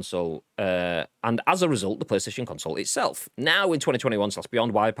PlayStation console itself. Now in 2021,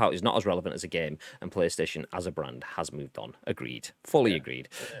 beyond, Wipeout is not as relevant as a game, and PlayStation as a brand has moved on. Agreed. Fully agreed.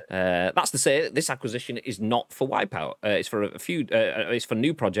 That's to say, this acquisition is not for Wipeout. It's for it's for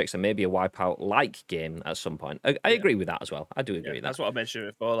new projects and maybe a Wipeout-like game at some point. I agree with that as well. I do agree with that. That's what I mentioned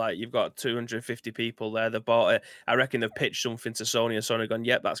before. Like, you've got 250 people there that bought it. I reckon they've pitched something to Sony, and Sony have gone,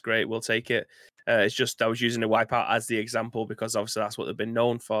 "Yep, that's great. We'll take it." It's just I was using the Wipeout as the example because obviously that's what they've been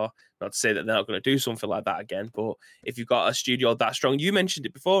known for. Not to say that they're not going to do something like that again, but if you've got a studio that strong, you mentioned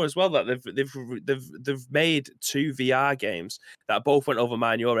it before as well that they've made 2 VR games that both went over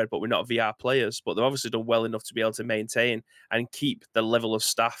my and your head, but we're not VR players. But they've obviously done well enough to be able to maintain and keep the level of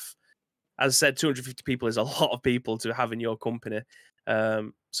staff. As I said, 250 people is a lot of people to have in your company.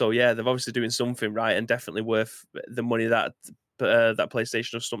 So yeah, they're obviously doing something right and definitely worth the money that that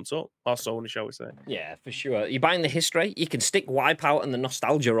PlayStation have stumped up, or Sony, shall we say? Yeah, for sure. You're buying the history. You can stick Wipeout and the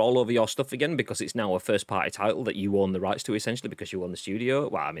nostalgia all over your stuff again because it's now a first-party title that you own the rights to, essentially, because you own the studio.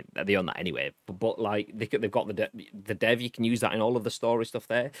 Well, I mean, they own that anyway. But like, they've got the dev. You can use that in all of the story stuff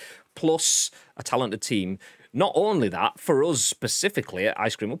there. Plus, a talented team. Not only that, for us specifically at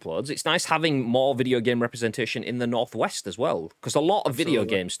Ice Cream Uploads, it's nice having more video game representation in the Northwest as well, because a lot of video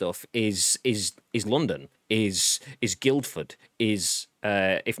game stuff is London, is Guildford, is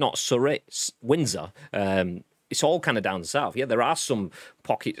if not Surrey, it's Windsor. It's all kind of down south. Yeah, there are some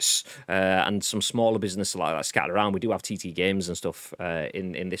pockets and some smaller businesses like that scattered around. We do have TT Games and stuff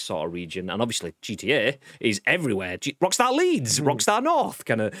in this sort of region. And obviously, GTA is everywhere. Rockstar Leeds, Rockstar North,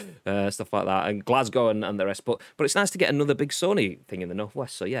 kind of stuff like that. And Glasgow and the rest. But it's nice to get another big Sony thing in the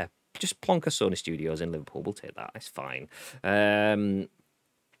Northwest. So, yeah, just plonk a Sony Studios in Liverpool. We'll take that. It's fine.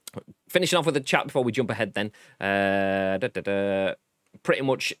 Finishing off with the chat before we jump ahead then. Pretty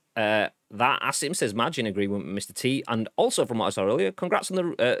much that. Asim says Madge in agreement with Mr. T, and also from what I saw earlier, congrats on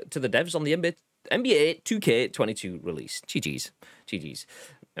to the devs on the NBA 2K22 release. GG's.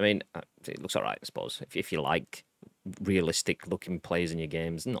 I mean, it looks alright, I suppose. If you like realistic looking plays in your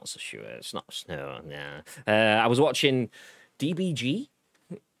games, not so sure. It's not snow. Nah. I was watching DBG.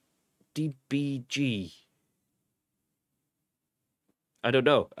 I don't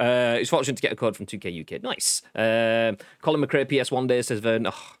know. It's fortunate to get a code from 2K UK. Nice. Colin McRae, PS1 Day, says Vern.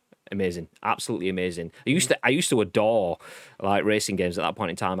 Oh, amazing, absolutely amazing. I used to adore like racing games at that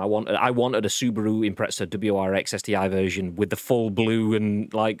point in time. I wanted a Subaru Impreza WRX STI version with the full blue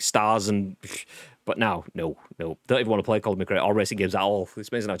and like stars and. But now, no. Don't even want to play Colin McRae or racing games at all. It's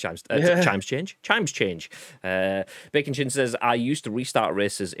amazing how chimes change. Chimes change. Bacon Chin says, I used to restart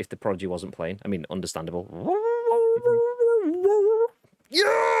races if the Prodigy wasn't playing. I mean, understandable.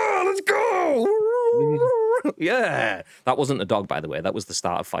 Yeah, let's go! Yeah. That wasn't a dog, by the way. That was the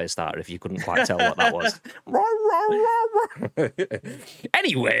start of Firestarter, if you couldn't quite tell what that was.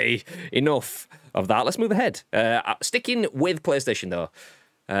 Anyway, enough of that. Let's move ahead. Sticking with PlayStation, though.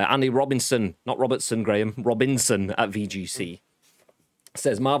 Andy Robinson, not Robertson, Graham, Robinson at VGC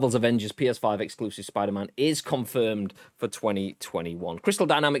says Marvel's Avengers PS5 exclusive Spider-Man is confirmed for 2021. Crystal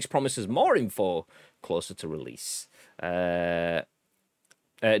Dynamics promises more info closer to release.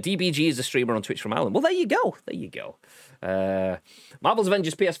 DBG is a streamer on Twitch from Ireland. Well, there you go. Marvel's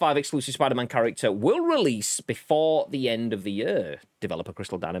Avengers PS5 exclusive Spider-Man character will release before the end of the year. Developer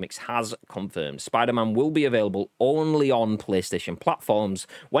Crystal Dynamics has confirmed Spider-Man will be available only on PlayStation platforms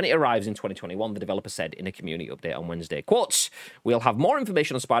when it arrives in 2021, the developer said in a community update on Wednesday. Quote, we'll have more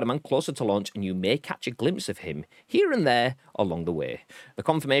information on Spider-Man closer to launch and you may catch a glimpse of him here and there along the way. The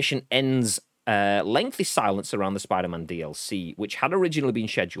confirmation ends lengthy silence around the Spider-Man DLC, which had originally been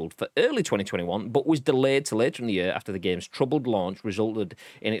scheduled for early 2021, but was delayed to later in the year after the game's troubled launch resulted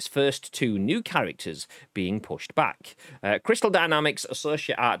in its first 2 new characters being pushed back. Crystal Dynamics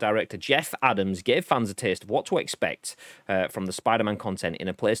Associate Art Director Jeff Adams gave fans a taste of what to expect from the Spider-Man content in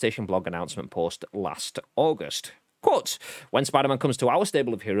a PlayStation blog announcement post last August. Quote, when Spider-Man comes to our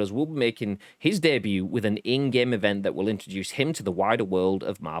stable of heroes, we'll be making his debut with an in-game event that will introduce him to the wider world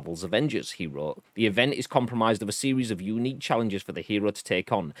of Marvel's Avengers, he wrote. The event is comprised of a series of unique challenges for the hero to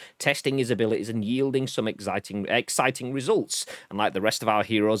take on, testing his abilities and yielding some exciting results. And like the rest of our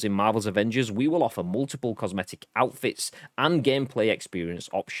heroes in Marvel's Avengers, we will offer multiple cosmetic outfits and gameplay experience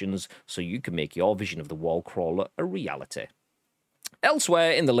options so you can make your vision of the wall crawler a reality.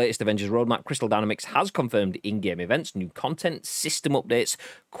 Elsewhere in the latest Avengers roadmap, Crystal Dynamics has confirmed in-game events, new content, system updates,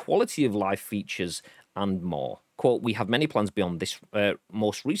 quality of life features, and more. Quote, we have many plans beyond this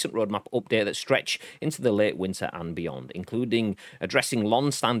most recent roadmap update that stretch into the late winter and beyond, including addressing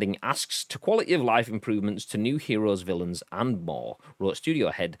long-standing asks to quality of life improvements to new heroes, villains, and more, wrote studio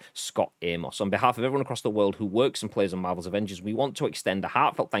head Scott Amos. On behalf of everyone across the world who works and plays on Marvel's Avengers, we want to extend a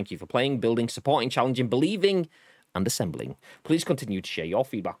heartfelt thank you for playing, building, supporting, challenging, believing, and assembling. Please continue to share your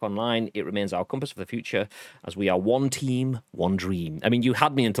feedback online. It remains our compass for the future as we are one team, one dream. I mean, you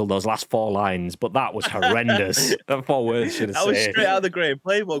had me until those last 4 lines, but that was horrendous. That 4 words should have said. That was straight out of the Great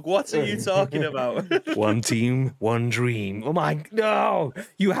Playbook. What are you talking about? One team, one dream. Oh my, no,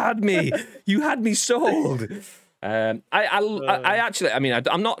 you had me. You had me sold. I actually, I mean,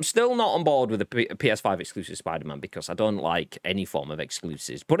 I'm still not on board with the PS5 exclusive Spider-Man because I don't like any form of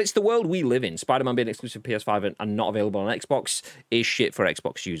exclusives. But it's the world we live in. Spider-Man being exclusive PS5 and not available on Xbox is shit for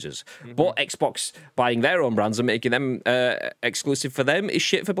Xbox users. But Xbox buying their own brands and making them exclusive for them is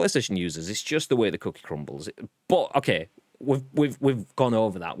shit for PlayStation users. It's just the way the cookie crumbles. But okay. We've gone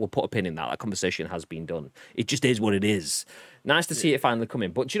over that. We'll put a pin in that. That conversation has been done. It just is what it is. Nice to see it finally come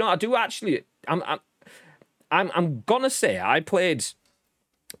in. But do you know, I do actually. I'm gonna say I played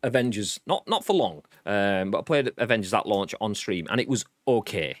Avengers not for long, but I played Avengers at launch on stream, and it was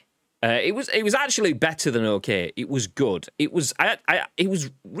okay. It was actually better than okay. It was good. It was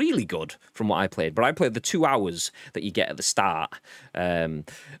really good from what I played. But I played the 2 hours that you get at the start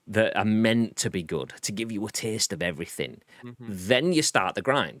that are meant to be good, to give you a taste of everything. Then you start the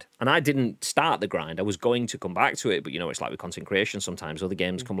grind. And I didn't start the grind. I was going to come back to it, but you know, it's like with content creation. Sometimes other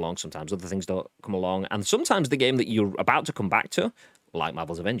games come along, sometimes other things don't come along. And sometimes the game that you're about to come back to, like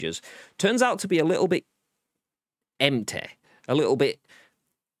Marvel's Avengers, turns out to be a little bit empty, a little bit.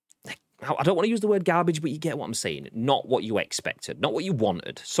 I don't want to use the word garbage, but you get what I'm saying. Not what you expected, not what you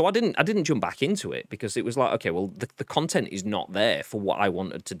wanted. So I didn't jump back into it because it was like, okay, well, the content is not there for what I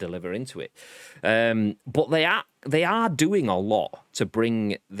wanted to deliver into it. But they are doing a lot to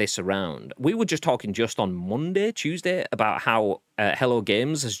bring this around. We were just talking just on Tuesday, about how Hello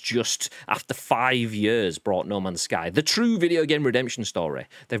Games has just, after 5 years, brought No Man's Sky, the true video game redemption story.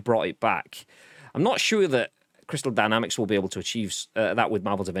 They've brought it back. I'm not sure that Crystal Dynamics will be able to achieve that with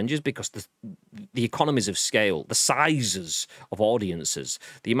Marvel's Avengers because the economies of scale, the sizes of audiences,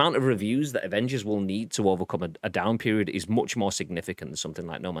 the amount of reviews that Avengers will need to overcome a down period is much more significant than something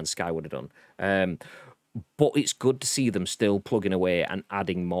like No Man's Sky would have done. But it's good to see them still plugging away and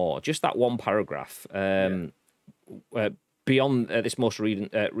adding more. Just that one paragraph. Beyond this most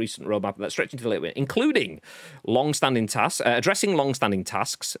recent roadmap that stretches into the late winter, including long-standing tasks, addressing long-standing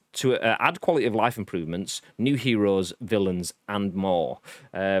tasks to add quality of life improvements, new heroes, villains, and more.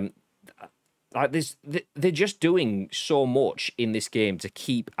 Like this, they're just doing so much in this game to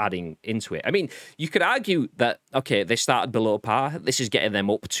keep adding into it. I mean, you could argue that, okay, they started below par. This is getting them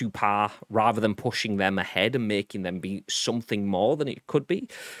up to par rather than pushing them ahead and making them be something more than it could be.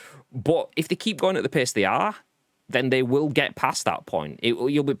 But if they keep going at the pace they are, then they will get past that point.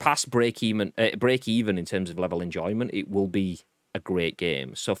 You'll be past break even in terms of level enjoyment. It will be a great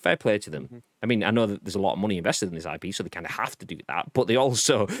game. So fair play to them. I mean, I know that there's a lot of money invested in this IP, so they kind of have to do that. But they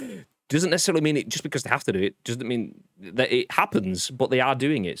also doesn't necessarily mean it just because they have to do it. Doesn't mean that it happens. But they are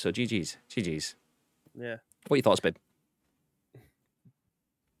doing it. So GG's. Yeah. What are your thoughts, babe?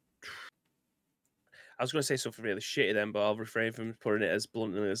 I was going to say something really shitty then, but I'll refrain from putting it as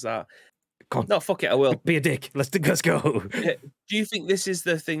bluntly as that. Come on. No, fuck it, I will. Be a dick. Let's go. Yeah. Do you think this is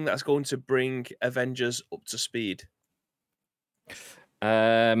the thing that's going to bring Avengers up to speed?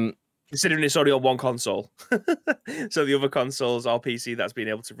 Considering it's only on one console. So the other consoles or PC that's been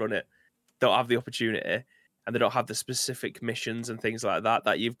able to run it don't have the opportunity and they don't have the specific missions and things like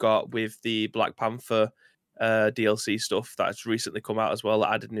that you've got with the Black Panther DLC stuff that's recently come out as well,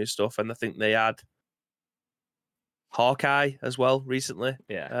 that added new stuff. And I think they had Hawkeye as well recently.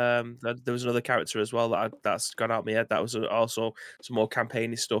 Yeah. There was another character as well that's gone out my head. That was also some more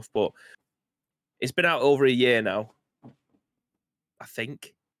campaigny stuff, but it's been out over a year now. I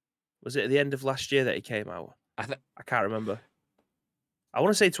think. Was it at the end of last year that it came out? I can't remember. I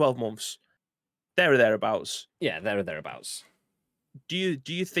want to say 12 months. There or thereabouts. Yeah, there or thereabouts. do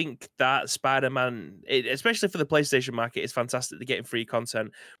you think that Spider-Man, especially for the PlayStation market, is fantastic? They're getting free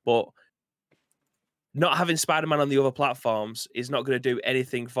content, but not having Spider-Man on the other platforms is not going to do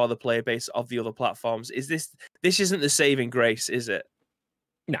anything for the player base of the other platforms. This isn't the saving grace, is it?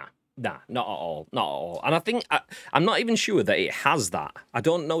 Nah, nah, not at all, not at all. And I think I'm not even sure that it has that. I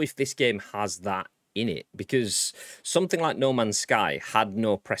don't know if this game has that in it because something like No Man's Sky had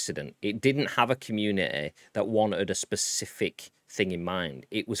no precedent. It didn't have a community that wanted a specific thing in mind.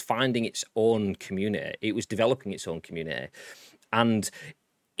 It was finding its own community. It was developing its own community. And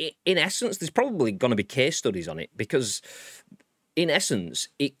in essence, there's probably going to be case studies on it because, in essence,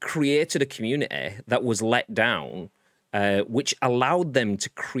 it created a community that was let down, which allowed them to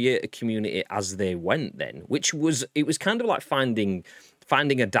create a community as they went. Then, it was kind of like finding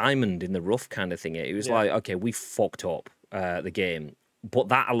a diamond in the rough kind of thing. It was like, okay, we fucked up the game. But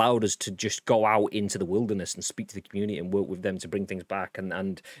that allowed us to just go out into the wilderness and speak to the community and work with them to bring things back.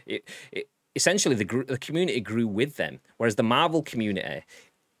 And it essentially the community grew with them. Whereas the Marvel community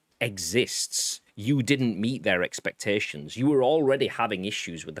exists, you didn't meet their expectations. You were already having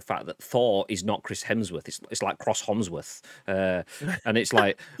issues with the fact that Thor is not Chris Hemsworth. It's like Cross Hemsworth. And it's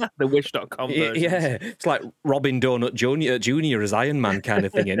like The Wish.com version. yeah, it's like Robin Donut Junior as Iron Man kind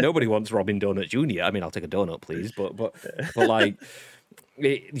of thing. And nobody wants Robin Donut Jr. I mean, I'll take a donut, please. But like,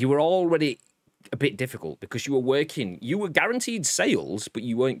 you were already a bit difficult because you were guaranteed sales, but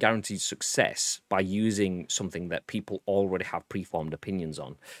you weren't guaranteed success by using something that people already have preformed opinions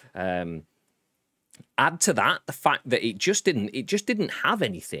on. Add to that the fact that it just didn't have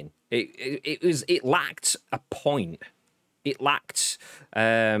anything. It lacked a point. It lacked.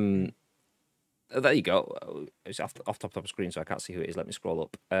 There you go. It's off top of the screen, so I can't see who it is. Let me scroll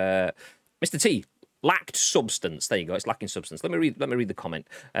up. Mr. T lacked substance. There you go. It's lacking substance. Let me read the comment.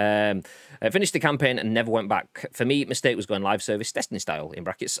 Finished the campaign and never went back. For me, mistake was going live service, Destiny style, in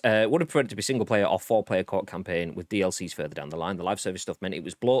brackets. Would have preferred it to be single player or 4-player co-op campaign with DLCs further down the line. The live service stuff meant it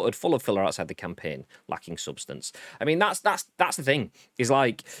was bloated, full of filler outside the campaign, lacking substance. I mean, that's the thing. Is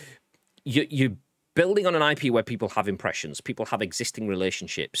like you building on an IP where people have impressions, people have existing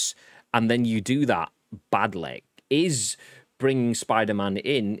relationships, and then you do that badly. Is bringing Spider-Man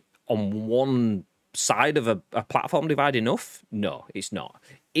in on one side of a platform divide enough? No, it's not.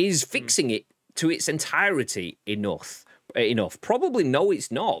 Is fixing it to its entirety enough? Probably no, it's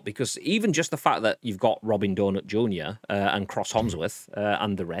not, because even just the fact that you've got Robin Donut Jr. And Cross Homsworth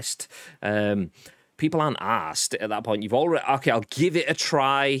and the rest, people aren't asked at that point. You've already, okay, I'll give it a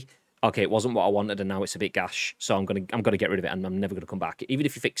try. Okay, it wasn't what I wanted, and now it's a bit gash, so I'm gonna get rid of it, and I'm never gonna come back. Even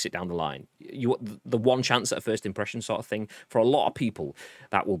if you fix it down the line, the one chance at a first impression sort of thing, for a lot of people,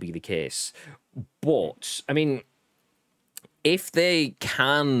 that will be the case. But I mean, if they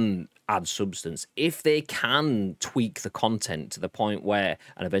can add substance, if they can tweak the content to the point where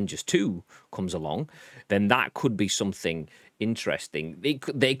an Avengers 2 comes along, then that could be something interesting.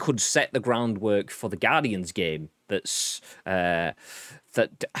 They could set the groundwork for the Guardians game that's that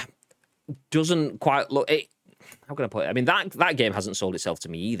doesn't quite look it. How can I put it? I mean, that game hasn't sold itself to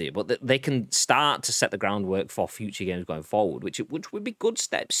me either, but they can start to set the groundwork for future games going forward, which would be good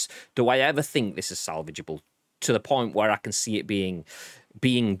steps. Do I ever think this is salvageable to the point where I can see it being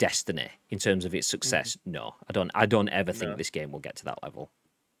Destiny in terms of its success? No, I don't ever think this game will get to that level.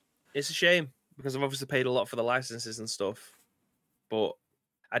 It's a shame because I've obviously paid a lot for the licenses and stuff, but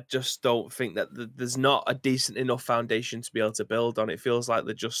I just don't think that there's not a decent enough foundation to be able to build on. It feels like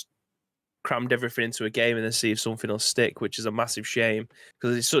they're just crammed everything into a game and then see if something will stick, which is a massive shame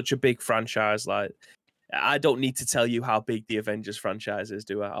because it's such a big franchise. Like, I don't need to tell you how big the Avengers franchise is,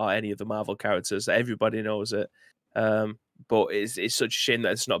 do I? Or any of the Marvel characters. Everybody knows it. But it's such a shame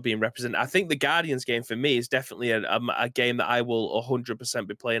that it's not being represented. I think the Guardians game for me is definitely a game that I will 100%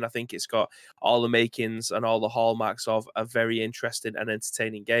 be playing. I think it's got all the makings and all the hallmarks of a very interesting and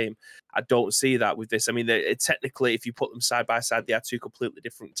entertaining game. I don't see that with this. I mean, technically, if you put them side by side, they are two completely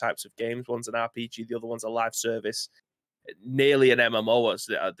different types of games. One's an RPG, the other one's a live service, nearly an MMO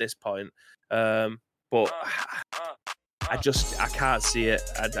at this point. But I can't see it.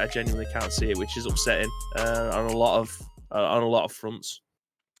 I genuinely can't see it, which is upsetting on a lot of fronts.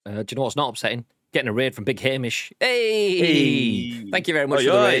 Do you know what's not upsetting? Getting a raid from Big Hamish. Hey! Thank you very much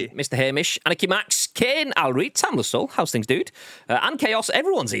for the raid, Mr. Hamish. Anarchy Max, Kane, Alreed, Tamler Soul, how's things, dude? And Chaos,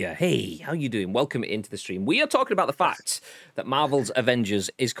 everyone's here. Hey, how you doing? Welcome into the stream. We are talking about the fact that Marvel's Avengers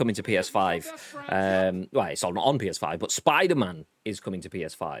is coming to PS5. Well, it's not on PS5, but Spider-Man is coming to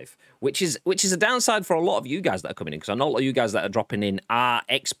PS5, which is a downside for a lot of you guys that are coming in, because I know a lot of you guys that are dropping in are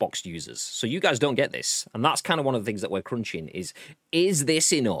Xbox users, so you guys don't get this, and that's kind of one of the things that we're crunching is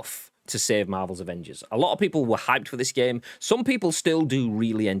this enough to save Marvel's Avengers. A lot of people were hyped for this game. Some people still do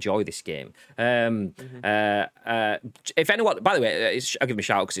really enjoy this game. If anyone, by the way, I'll give him a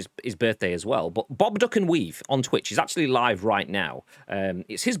shout out because it's his birthday as well. But Bob Duck and Weave on Twitch, he's actually live right now.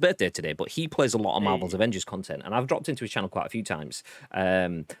 It's his birthday today, but he plays a lot of Marvel's Avengers content, and I've dropped into his channel quite a few times.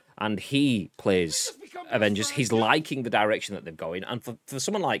 And he plays Avengers. He's liking the direction that they're going. And for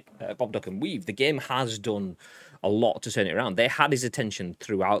someone like Bob Duck and Weave, the game has done a lot to turn it around. They had his attention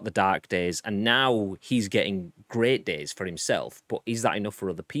throughout the dark days, and now he's getting great days for himself. But is that enough for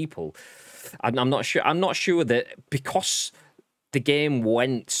other people? I'm not sure. I'm not sure that because the game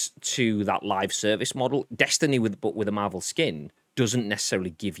went to that live service model, Destiny with a Marvel skin doesn't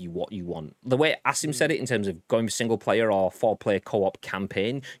necessarily give you what you want. The way Asim said it, in terms of going for single player or 4-player co-op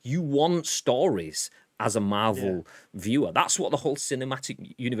campaign, you want stories as a Marvel viewer. That's what the whole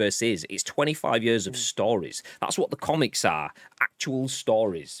cinematic universe is. It's 25 years of stories. That's what the comics are. Actual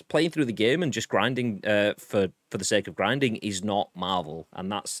stories. Playing through the game and just grinding for the sake of grinding is not Marvel.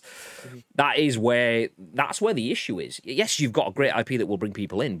 And that's where the issue is. Yes, you've got a great IP that will bring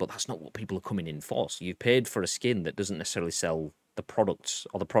people in, but that's not what people are coming in for. So you've paid for a skin that doesn't necessarily sell the product,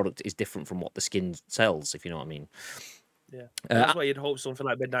 or the product is different from what the skin sells, if you know what I mean. Yeah, that's why you'd hope something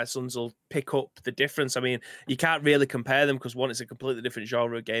like Midnight Suns will pick up the difference. I mean, you can't really compare them because one, it's a completely different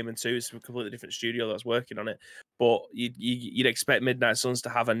genre of game, and two, it's a completely different studio that's working on it. But you'd expect Midnight Suns to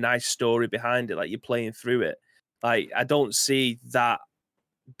have a nice story behind it, like you're playing through it. Like, I don't see that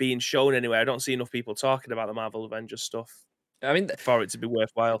being shown anywhere. I don't see enough people talking about the Marvel Avengers stuff. I mean, for it to be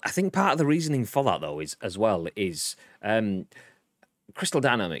worthwhile. I think part of the reasoning for that, though, is Crystal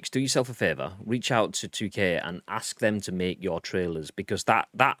Dynamics, do yourself a favor, reach out to 2K and ask them to make your trailers, because that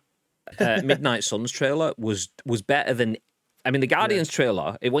Midnight Suns trailer was better than. I mean, the Guardians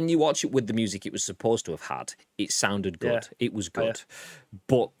trailer, when you watch it with the music it was supposed to have had, it sounded good. Yeah. It was good.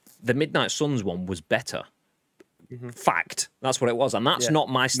 But the Midnight Suns one was better. Fact. That's what it was. And that's not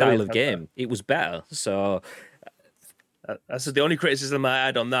my style of game. It was better. So that's the only criticism I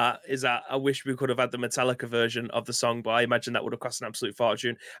had on that, is that I wish we could have had the Metallica version of the song, but I imagine that would have cost an absolute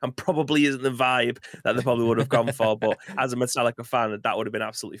fortune and probably isn't the vibe that they probably would have gone for. But as a Metallica fan, that would have been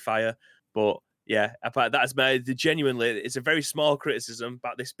absolutely fire. But yeah, that's genuinely, it's a very small criticism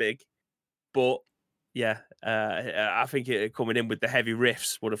about this big, but yeah, I think it coming in with the heavy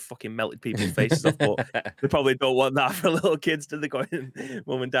riffs would have fucking melted people's faces off. But they probably don't want that for little kids. Do they going,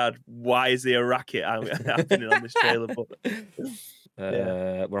 Mum and Dad, why is there a racket happening on this trailer? But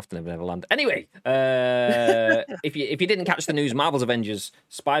we're off to Neverland. Anyway, if you didn't catch the news, Marvel's Avengers,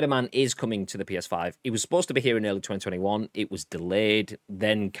 Spider-Man is coming to the PS5. It was supposed to be here in early 2021. It was delayed,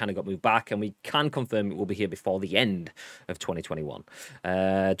 then kind of got moved back, and we can confirm it will be here before the end of 2021.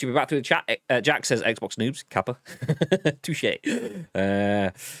 Jumping back to the chat, Jack says Xbox noobs, Kappa. Touche.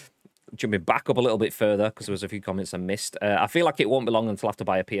 Jumping back up a little bit further, because there was a few comments I missed. I feel like it won't be long until I have to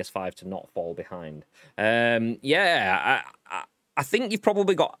buy a PS5 to not fall behind. I think you've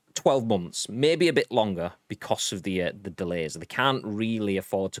probably got 12 months, maybe a bit longer, because of the delays. They can't really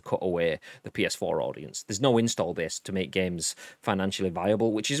afford to cut away the PS4 audience. There's no install base to make games financially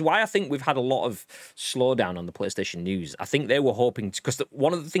viable, which is why I think we've had a lot of slowdown on the PlayStation news. I think they were hoping, because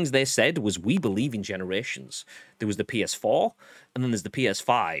one of the things they said was, we believe in generations. There was the PS4, and then there's the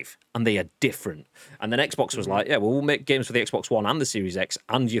PS5, and they are different. And then Xbox was like, yeah, well, we'll make games for the Xbox One and the Series X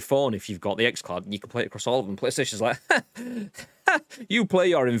and your phone if you've got the X Cloud, and you can play it across all of them. PlayStation's like, you play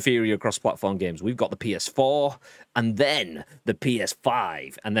your inferior cross-platform games. We've got the PS4 and then the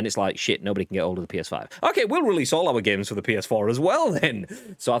PS5. And then it's like, shit, nobody can get hold of the PS5. Okay, we'll release all our games for the PS4 as well then.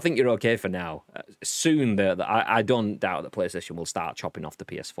 So I think you're okay for now. Soon, I don't doubt that PlayStation will start chopping off the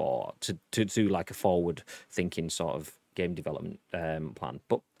PS4 to do like a forward-thinking sort of game development plan.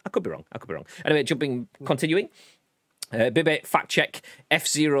 But I could be wrong. Anyway, continuing. Bibe, fact check.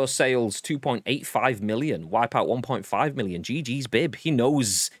 F-Zero sales 2.85 million. Wipeout 1.5 million. GG's Bib. He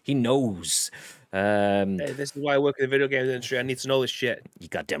knows. Hey, this is why I work in the video game industry. I need to know this shit. You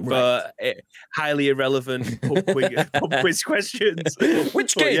goddamn right. Highly irrelevant pub quiz questions.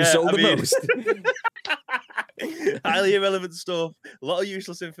 Which game sold the most? Highly irrelevant stuff. A lot of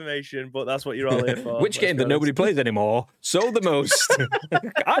useless information, but that's what you're all here for. Which game that nobody plays anymore sold the most?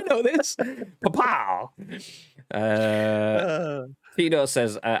 I know this. Papa. Tito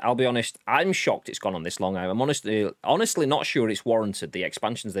says, I'll be honest, I'm shocked it's gone on this long. I'm honestly not sure it's warranted. The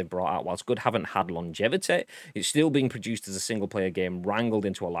expansions they've brought out, whilst good, haven't had longevity. It's still being produced as a single-player game, wrangled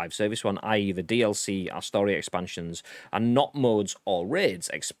into a live service one, i.e. the DLC, our story expansions, and not modes or raids,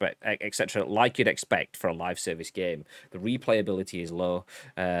 etc., like you'd expect for a live service game. The replayability is low,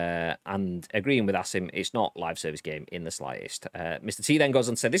 and agreeing with Asim, it's not live service game in the slightest. Mr. T then goes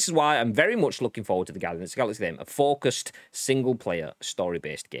on to say, this is why I'm very much looking forward to the Guardians of the Galaxy game, a focused, single-player,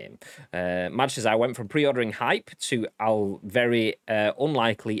 story-based game. Madge says, I went from pre-ordering hype to I'll very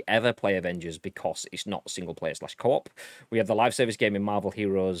unlikely ever play Avengers because it's not single-player / co-op. We have the live service game in Marvel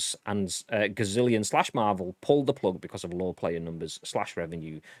Heroes, and Gazillion / Marvel pulled the plug because of low player numbers /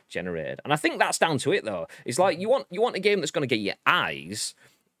 revenue generated. And I think that's down to it, though. It's like, you want a game that's going to get your eyes,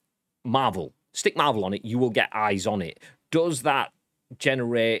 Marvel. Stick Marvel on it, you will get eyes on it. Does that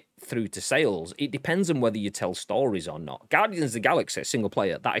generate through to sales? It depends on whether you tell stories or not. Guardians of the Galaxy, single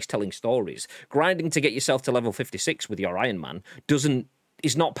player, that is telling stories. Grinding to get yourself to level 56 with your Iron Man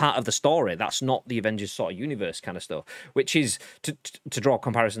is not part of the story. That's not the Avengers sort of universe kind of stuff, which is, to draw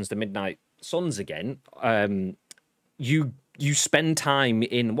comparisons to Midnight Suns again, you spend time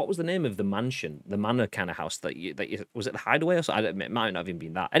in, what was the name of the mansion, the manor kind of house that you was it the Hideaway or something? It might not have even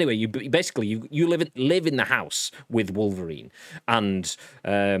been that. Anyway, you basically live in the house with Wolverine and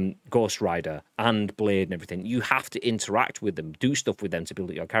Ghost Rider and Blade and everything. You have to interact with them, do stuff with them to build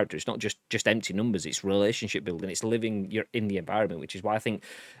up your character. It's not just empty numbers. It's relationship building. It's living in the environment, which is why I think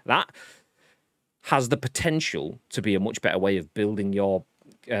that has the potential to be a much better way of building your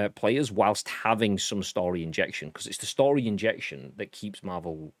players whilst having some story injection, because it's the story injection that keeps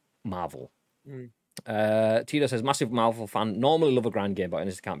Marvel. Tito says, massive Marvel fan, normally love a grind game, but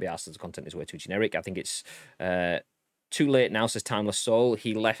honestly can't be asked as the content is way too generic. I think it's too late now, says Timeless Soul.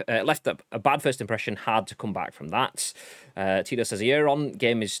 He left a bad first impression, hard to come back from that. Tito says, a year on,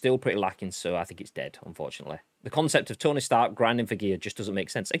 game is still pretty lacking, so I think it's dead, unfortunately. The concept of Tony Stark grinding for gear just doesn't make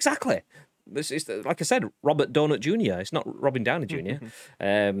sense. Exactly. This is, like I said, Robert Donut Jr. It's not Robin Downey Jr.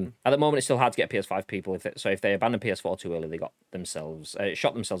 At the moment, it's still hard to get PS5 people. If they abandon PS4 too early, they got themselves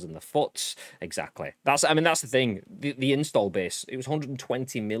shot themselves in the foot. Exactly. That's the thing. The install base, it was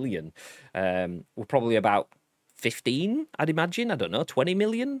 120 million. We're probably about 15, I'd imagine. I don't know, 20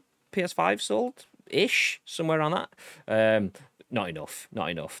 million PS5 sold ish, somewhere around that. Not enough.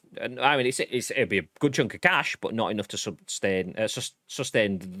 And I mean, it'd be a good chunk of cash, but not enough to sustain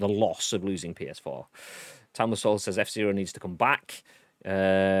the loss of losing PS4. Timeless Soul says F-Zero needs to come back.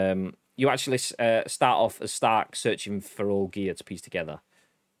 You actually start off as Stark searching for all gear to piece together.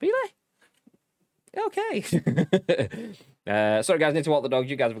 Really? Okay. Sorry, guys, need to walk the dog.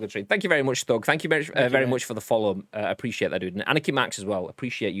 You guys have a good stream. Thank you very much, Thug. Thank you very much for the follow. Appreciate that, dude. And Anarchy Max as well.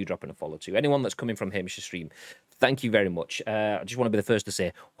 Appreciate you dropping a follow too. Anyone that's coming from Hamish's stream, thank you very much. I just want to be the first to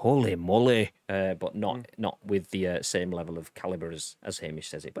say, holy moly, but not with the same level of caliber as Hamish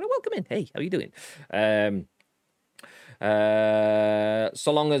says it. But welcome in. Hey, how are you doing?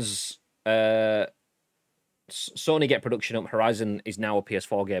 So long as Sony get production up, Horizon is now a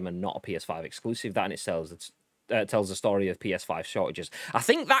PS4 game and not a PS5 exclusive. That in itself tells the story of PS5 shortages. I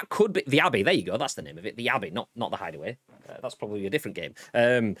think that could be the Abbey. There you go. That's the name of it. The Abbey, not the Hideaway. That's probably a different game.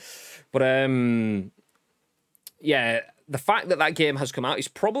 Yeah, the fact that game has come out is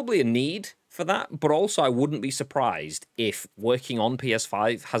probably a need for that. But also, I wouldn't be surprised if working on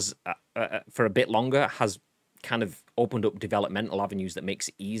PS5 has for a bit longer has kind of opened up developmental avenues that makes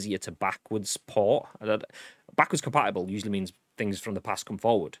it easier to backwards port. Backwards compatible usually means things from the past come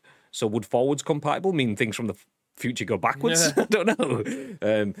forward. So would forwards compatible mean things from the future go backwards? Yeah. I don't know.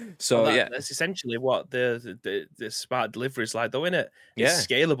 That's essentially what the smart delivery is like, though, isn't it? It's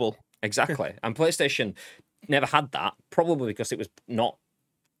Yeah, scalable. Exactly. And PlayStation never had that, probably because it was not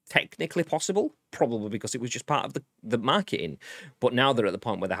technically possible, probably because it was just part of the marketing. But now they're at the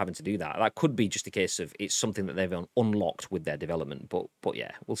point where they're having to do that. That could be just a case of it's something that they've unlocked with their development. But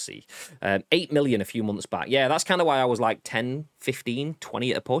yeah, we'll see. 8 million a few months back. Yeah, that's kind of why I was like 10, 15,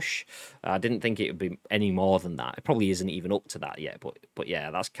 20 at a push. I didn't think it would be any more than that. It probably isn't even up to that yet. But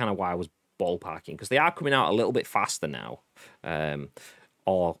yeah, that's kind of why I was ballparking, because they are coming out a little bit faster now.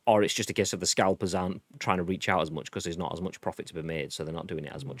 Or it's just a case of the scalpers aren't trying to reach out as much because there's not as much profit to be made, so they're not doing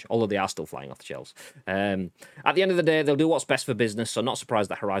it as much, although they are still flying off the shelves. At the end of the day, they'll do what's best for business, so not surprised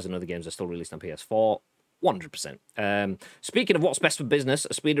that Horizon and other games are still released on PS4. 100%. Speaking of what's best for business,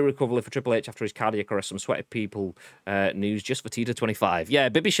 a speedy recovery for Triple H after his cardiac arrest. Some sweaty people news just for Tita 25. Yeah,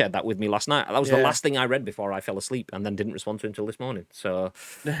 Bibby shared that with me last night. That was the last thing I read before I fell asleep, and then didn't respond to it until this morning. So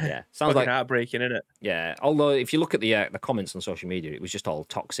yeah, sounds like heartbreaking, isn't it? Yeah, although if you look at the comments on social media, it was just all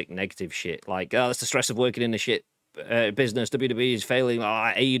toxic, negative shit. Like, oh, that's the stress of working in the shit business. WWE is failing.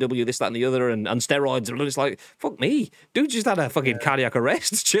 AEW, this, that, and the other, and steroids. And it's like, fuck me, dude just had a fucking cardiac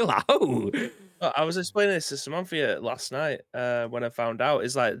arrest. Chill out. I was explaining this to Samantha last night when I found out.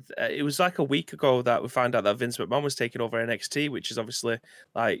 Is like it was like a week ago that we found out that Vince McMahon was taking over NXT, which is obviously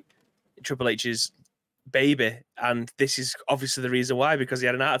like Triple H's baby, and this is obviously the reason why, because he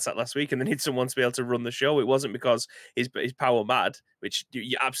had an heart attack last week and they need someone to be able to run the show. It wasn't because he's power mad, which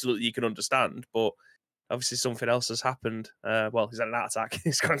you absolutely you can understand, but obviously something else has happened. Well, he's had an heart attack.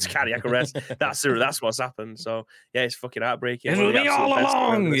 He's gone into cardiac arrest. That's what's happened. So yeah, it's fucking heartbreaking. It was me all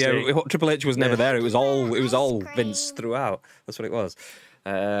along. Yeah, Triple H was never there. It was all Vince throughout. That's what it was.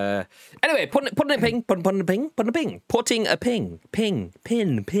 Anyway, putting a pin.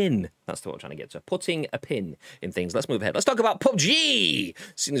 That's what I'm trying to get to. Putting a pin in things. Let's move ahead. Let's talk about PUBG.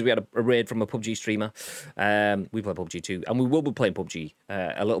 Seeing as we had a raid from a PUBG streamer, we play PUBG too, and we will be playing PUBG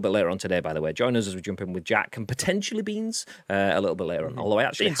a little bit later on today. By the way, join us as we jump in with Jack and potentially Beans a little bit later on. Although I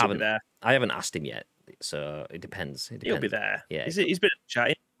actually haven't asked him yet, so it depends. He'll be there. Yeah, he's been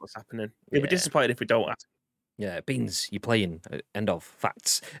chatting. What's happening? He'll be disappointed if we don't ask. Yeah, Beans, you're playing. End of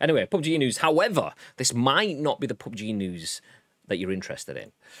facts. Anyway, PUBG news. However, this might not be the PUBG news that you're interested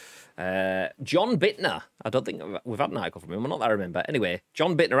in. John Bittner, I don't think we've had an article from him, not that I remember. Anyway,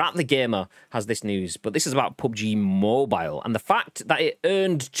 John Bittner at The Gamer has this news, but this is about PUBG Mobile and the fact that it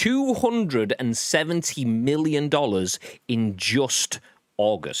earned $270 million in just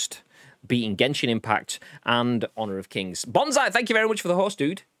August, beating Genshin Impact and Honor of Kings. Bonsai, thank you very much for the host,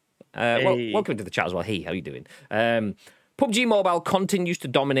 dude. Hey. Welcome to the chat as well. Hey, how you doing? PUBG Mobile continues to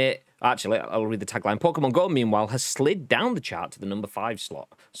dominate. Actually, I'll read the tagline. Pokemon Go, meanwhile, has slid down the chart to the number 5 slot.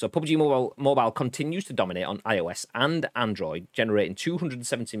 So PUBG Mobile continues to dominate on iOS and Android, generating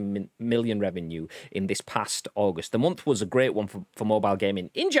 $270 million revenue in this past August. The month was a great one for mobile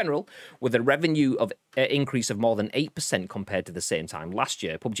gaming in general, with a revenue of increase of more than 8% compared to the same time last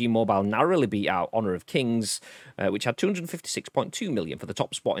year. PUBG Mobile narrowly beat out Honor of Kings, which had $256.2 million for the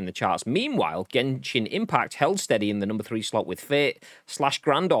top spot in the charts. Meanwhile, Genshin Impact held steady in the number 3 slot, with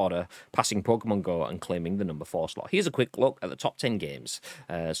Fate/Grand Order passing Pokemon Go and claiming the number 4 slot. Here's a quick look at the top 10 games.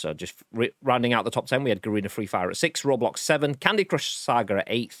 So just rounding out the top 10, we had Garena Free Fire at 6, Roblox 7, Candy Crush Saga at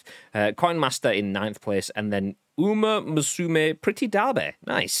 8th, Coin Master in 9th place, and then Uma Musume Pretty Derby.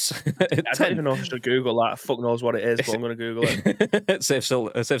 Nice. I don't even know if I should Google that. Fuck knows what it is, but I'm going to Google it. Safe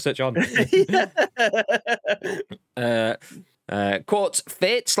search on. Quote,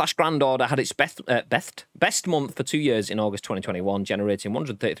 Fate/Grand Order had its best month for 2 years in August 2021, generating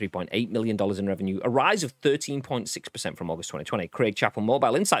 $133.8 million in revenue, a rise of 13.6% from August 2020. Craig Chappell,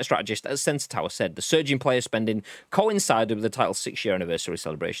 mobile insight strategist at Sensor Tower, said the surge in player spending coincided with the title's 6-year anniversary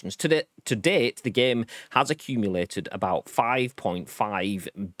celebrations. To date, the game has accumulated about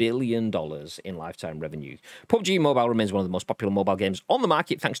 $5.5 billion in lifetime revenue. PUBG Mobile remains one of the most popular mobile games on the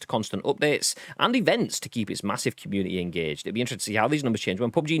market thanks to constant updates and events to keep its massive community engaged. It'd be interesting to see how these numbers change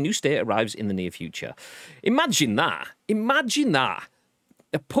when PUBG New State arrives in the near future. Imagine that.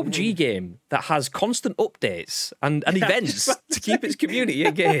 A PUBG game that has constant updates and events to keep its community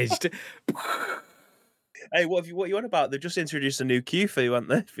engaged. Hey, what you on about? They've just introduced a new queue for you, haven't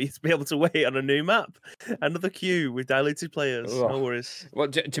they? For you to be able to wait on a new map. Another queue with diluted players. Oh. No worries. Well,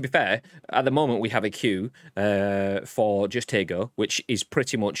 to be fair, at the moment we have a queue for Just Tego, which is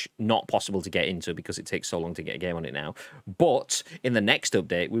pretty much not possible to get into because it takes so long to get a game on it now. But in the next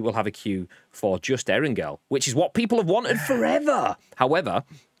update, we will have a queue for Just Erangel, which is what people have wanted forever. However,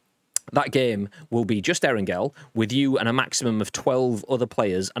 that game will be Just Erangel with you and a maximum of 12 other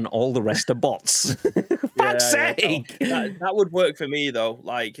players, and all the rest are bots. Fuck's sake! That would work for me though.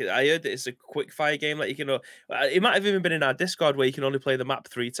 Like, I heard that it's a quick fire game. Like, you can, it might have even been in our Discord where you can only play the map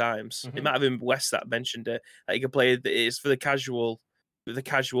 3 times. It might have been Wes that mentioned it. Like, you can play it's for the casual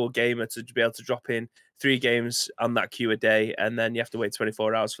gamer to be able to drop in 3 games on that queue a day, and then you have to wait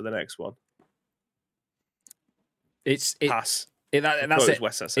 24 hours for the next one. Pass. That's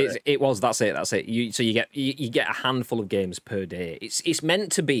it. That's it. You get a handful of games per day. It's meant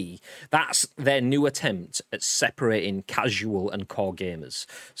to be. That's their new attempt at separating casual and core gamers.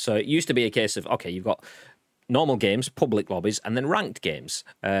 So it used to be a case of, okay, you've got normal games, public lobbies, and then ranked games.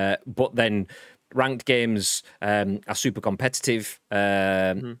 But then ranked games are super competitive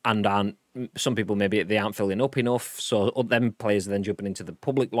and aren't. Some people maybe they aren't filling up enough, so them players are then jumping into the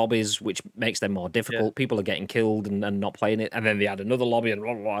public lobbies, which makes them more difficult. Yeah. People are getting killed and not playing it, and then they add another lobby and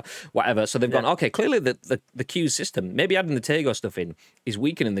blah, blah, blah, whatever. So they've gone, okay, clearly the queue system, maybe adding the Tego stuff in, is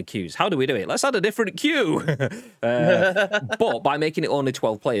weakening the queues. How do we do it? Let's add a different queue. But by making it only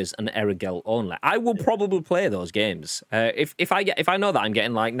 12 players and Erangel only, I will probably play those games. If I know that I'm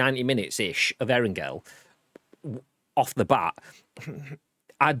getting like 90 minutes ish of Erangel, off the bat,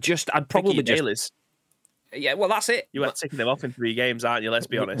 I'd probably just dailies. Yeah, well, that's it. You are ticking them off in 3 games, aren't you? Let's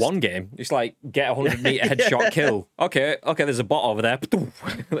be honest. One game, it's like get a 100-meter headshot kill. Okay, there's a bot over there.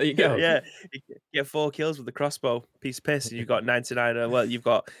 There you go. Yeah, you get 4 kills with the crossbow. Piece of piss, and you've got 99. Well, you've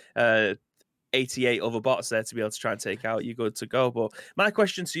got 88 other bots there to be able to try and take out. You're good to go. But my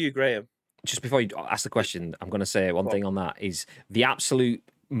question to you, Graham. Just before you ask the question, I'm going to say one thing on that is the absolute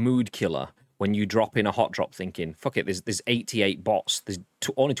mood killer when you drop in a hot drop thinking, fuck it, there's 88 bots. There's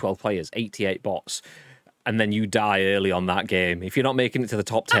only 12 players, 88 bots. And then you die early on that game. If you're not making it to the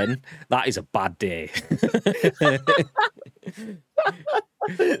top 10, that is a bad day.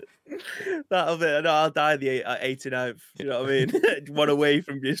 That'll be. No, I'll die at 89th. You know what I mean? One away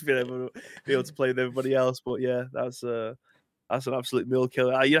from just being able to play with everybody else. But yeah, that's an absolute meal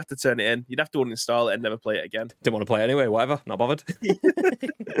killer. You'd have to turn it in. You'd have to uninstall it and never play it again. Didn't want to play it anyway. Whatever. Not bothered.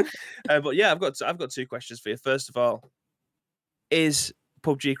 But yeah, I've got 2 questions for you. First of all, is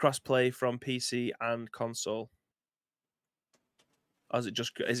PUBG crossplay from PC and console? Or is it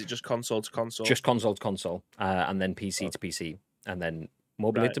just console to console? Just console to console, and then PC to PC, and then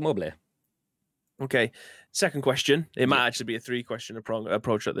mobile to mobile. Okay. Second question. It might actually be a 3-question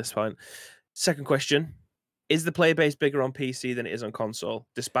approach at this point. Second question. Is the player base bigger on PC than it is on console,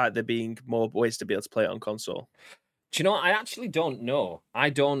 despite there being more ways to be able to play it on console? Do you know what? I actually don't know.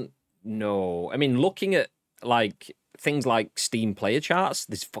 I don't know. I mean, looking at like things like Steam player charts,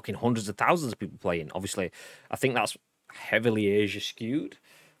 there's fucking hundreds of thousands of people playing. Obviously, I think that's heavily Asia skewed.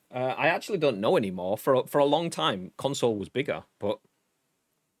 I actually don't know anymore. For a long time, console was bigger,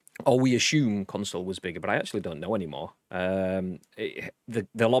 or we assume console was bigger, but I actually don't know anymore. The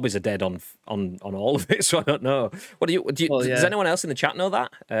lobbies are dead on all of it, so I don't know. What do you? Does anyone else in the chat know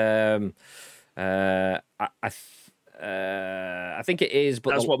that? I think it is,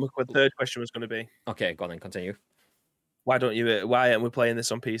 but that's what my third question was going to be. Okay, go on then, continue. Why aren't we playing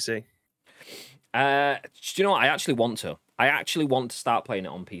this on PC? Do you know what? I actually want to. I actually want to start playing it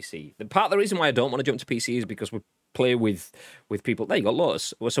on PC. The reason why I don't want to jump to PC is because we play with people. There you go,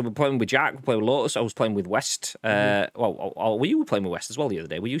 Lotus. So we're playing with Jack, we play with Lotus. I was playing with West. Were you playing with West as well the other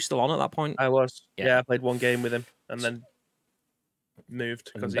day? Were you still on at that point? I was. Yeah, I played 1 game with him and then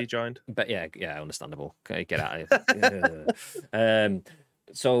moved because he joined. But yeah, understandable. Okay, get out of here.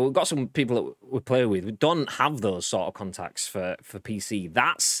 So we've got some people that we play with. We don't have those sort of contacts for PC.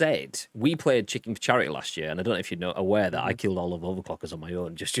 That said, we played Chicken for Charity last year, and I don't know if you're aware that I killed all of Overclockers on my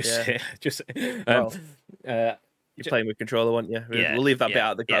own. You're playing with controller, weren't you? Yeah, we'll leave that bit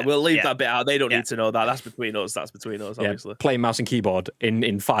out. We'll leave that bit out. They don't need to know that. That's between us. Obviously. Playing mouse and keyboard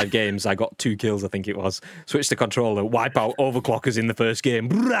in 5 games. I got 2 kills, I think it was. Switch the controller, wipe out Overclockers in the first game.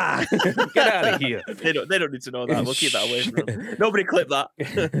 Get out of here. They don't need to know that. We'll keep that away from them. Nobody clip that.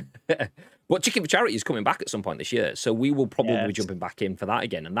 But Chicken for Charity is coming back at some point this year, so we will probably be jumping back in for that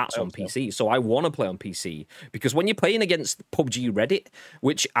again, and that's on PC. So I want to play on PC, because when you're playing against PUBG Reddit,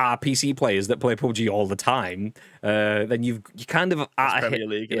 which are PC players that play PUBG all the time, then you kind of Premier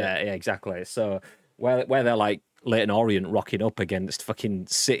League, yeah, exactly. So where they're like Leyton Orient rocking up against fucking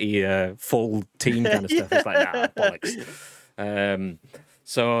City full team kind of stuff, it's like bollocks.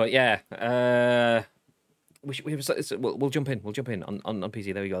 So yeah. We'll jump in. We'll jump in on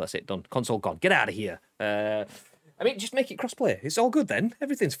PC. There we go. That's it. Done. Console gone. Get out of here. I mean, just make it crossplay. It's all good then.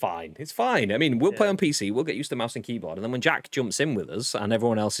 Everything's fine. It's fine. I mean, we'll play on PC. We'll get used to mouse and keyboard. And then when Jack jumps in with us and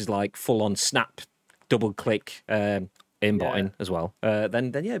everyone else is like full on snap, double click, aimbotting as well,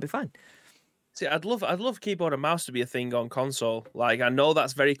 then yeah, it'll be fine. See, I'd love keyboard and mouse to be a thing on console. Like, I know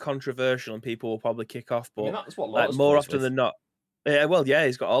that's very controversial and people will probably kick off, but that's what like, more often than not. Yeah, well, yeah,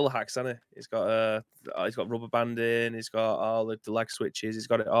 he's got all the hacks, hasn't he? He's got rubber banding, he's got all the lag switches, he's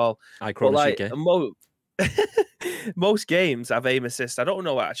got it all. Most games have aim assist. I don't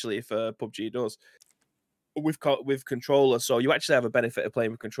know actually if PUBG does with controller, so you actually have a benefit of playing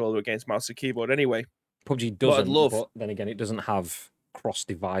with controller against mouse and keyboard anyway. PUBG doesn't, but then again, it doesn't have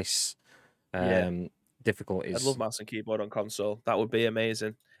cross-device difficulties. I'd love mouse and keyboard on console. That would be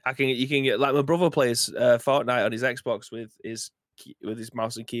amazing. You can get, like, my brother plays Fortnite on his Xbox with his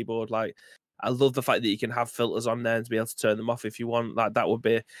mouse and keyboard. Like, I love the fact that you can have filters on there and to be able to turn them off if you want. Like, that would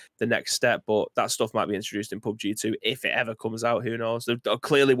be the next step, but that stuff might be introduced in PUBG too if it ever comes out. Who knows? They're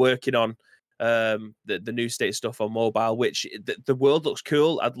clearly working on the new state stuff on mobile, which the world looks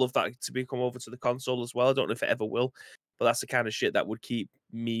cool. I'd love that to come over to the console as well. I don't know if it ever will, but that's the kind of shit that would keep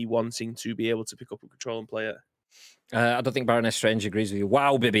me wanting to be able to pick up a control and play it. I don't think Baroness Strange agrees with you.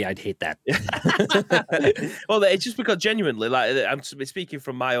 Wow, baby, I'd hate that. Well, it's just because genuinely, like, I'm speaking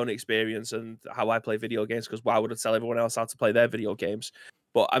from my own experience and how I play video games, because why would I tell everyone else how to play their video games?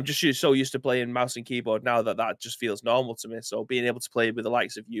 But I'm just so used to playing mouse and keyboard now that just feels normal to me. So being able to play with the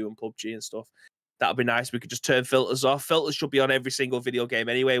likes of you and PUBG and stuff, that'd be nice. We could just turn filters off. Filters should be on every single video game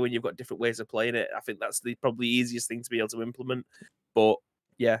anyway. When you've got different ways of playing it, I think that's the probably easiest thing to be able to implement. But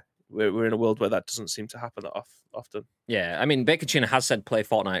yeah, we're in a world where that doesn't seem to happen that often. Yeah, I mean, Baker Chin has said play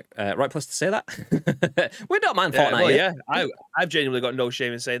Fortnite. Right place to say that? We don't mind Yeah, Fortnite well, here. yeah, I've genuinely got no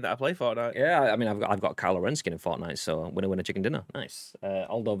shame in saying that I play Fortnite. Yeah, I mean, I've got Kylo Ren skin in Fortnite, so winner chicken dinner. Nice.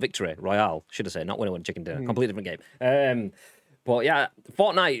 Although victory royale, should have said, not winner chicken dinner. Completely different game. But yeah,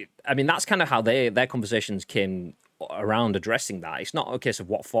 Fortnite. I mean, that's kind of how their conversations came around addressing that. It's not a case of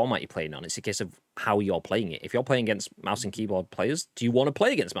what format you're playing on. It's a case of how you're playing it. If you're playing against mouse and keyboard players, do you want to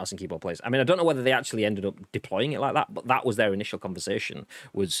play against mouse and keyboard players? I mean, I don't know whether they actually ended up deploying it like that, but that was their initial conversation.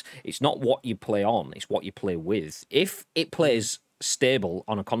 Was it's not what you play on, it's what you play with. If it plays stable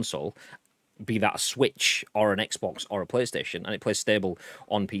on a console, be that a Switch or an Xbox or a PlayStation, and it plays stable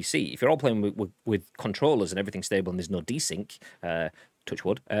on PC. If you're all playing with controllers and everything's stable and there's no desync, touch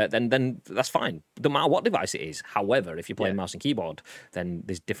wood, then that's fine. No matter what device it is. However, if you're playing mouse and keyboard, then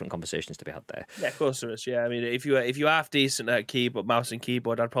there's different conversations to be had there. Yeah, of course there is. Yeah, I mean, if you're half decent at keyboard, mouse and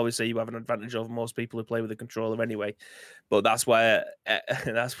keyboard, I'd probably say you have an advantage over most people who play with a controller anyway. But that's where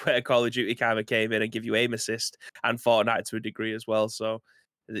Call of Duty kind of came in and give you aim assist, and Fortnite to a degree as well. So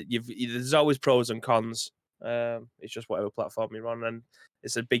there's always pros and cons. It's just whatever platform you're on, and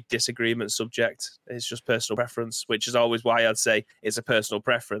it's a big disagreement subject. It's just personal preference, which is always why I'd say it's a personal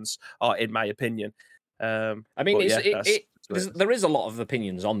preference, or in my opinion. I mean, But there is a lot of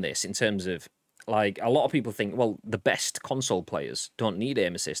opinions on this in terms of, like, a lot of people think, well, the best console players don't need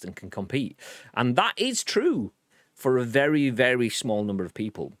aim assist and can compete, and that is true for a very, very small number of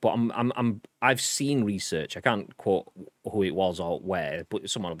people. But I've seen research. I can't quote who it was or where, but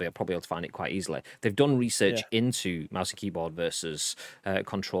someone will be probably able to find it quite easily. They've done research into mouse and keyboard versus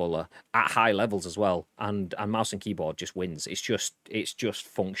controller at high levels as well, and mouse and keyboard just wins. It's just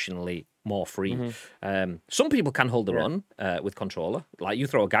functionally more free. Some people can hold their own with controller. Like, you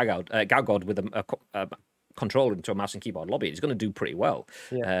throw a Gagod with a controller into a mouse and keyboard lobby, it's going to do pretty well.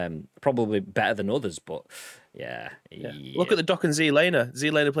 Probably better than others, but yeah. Look at the Doc and Z-Laner.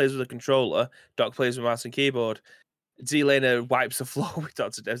 Z-Laner plays with a controller, Doc plays with mouse and keyboard. Z-Laner wipes the floor with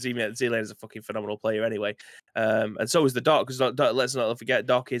Dr. Dev. Z-Laner's a fucking phenomenal player anyway. And so is the Doc, because let's not forget,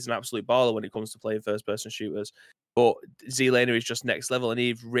 Doc is an absolute baller when it comes to playing first-person shooters. But Z-Laner is just next level, and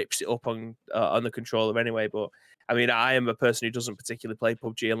he rips it up on the controller anyway. But I mean, I am a person who doesn't particularly play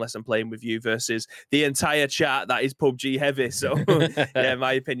PUBG unless I'm playing with you versus the entire chat that is PUBG heavy. So yeah,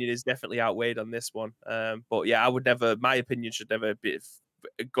 my opinion is definitely outweighed on this one. But yeah, my opinion should never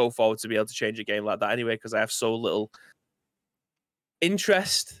go forward to be able to change a game like that anyway, because I have so little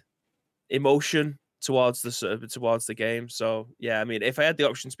interest, emotion towards the game. So yeah, I mean, if I had the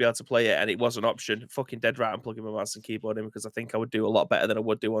option to be able to play it and it was an option, fucking dead right, I'm plugging my mouse and keyboard in, because I think I would do a lot better than I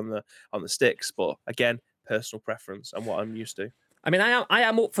would do on the sticks. But again, personal preference and what I'm used to. I mean, I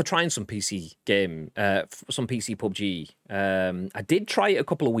am up for trying some PC game, some PC PUBG. I did try it a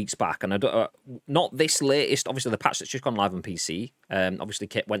couple of weeks back, and I don't, not this latest. Obviously, the patch that's just gone live on PC. Obviously,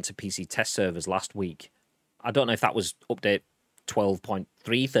 went to PC test servers last week. I don't know if that was update 12.3,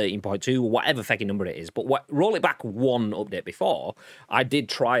 13.2, whatever fucking number it is. But roll it back one update before, I did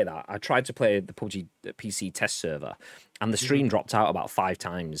try that. I tried to play the PUBG PC test server, and the stream dropped out about 5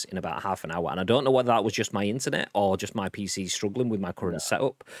 times in about half an hour. And I don't know whether that was just my internet or just my PC struggling with my current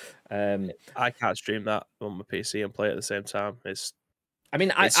setup. I can't stream that on my PC and play it at the same time. That's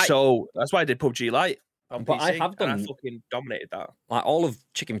why I did PUBG Lite on but PC. I have done, and I fucking dominated that. Like, all of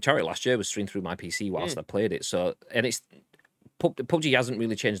Chicken Territory last year was streamed through my PC whilst I played it. So, and PUBG hasn't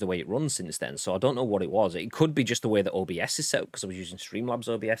really changed the way it runs since then, so I don't know what it was. It could be just the way that OBS is set up, because I was using Streamlabs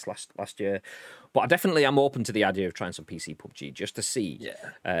OBS last year. But I definitely am open to the idea of trying some PC PUBG just to see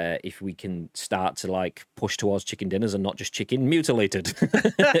if we can start to, like, push towards chicken dinners and not just chicken mutilated.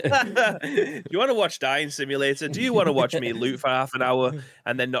 You want to watch Dying Simulator? Do you want to watch me loot for half an hour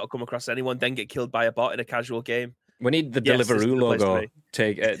and then not come across anyone, then get killed by a bot in a casual game? We need the Deliveroo logo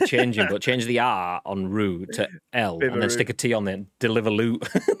changing, but change the R on Roo to L, and then stick a T on there. Deliver loot.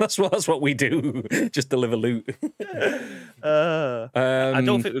 that's what we do. Just deliver loot. I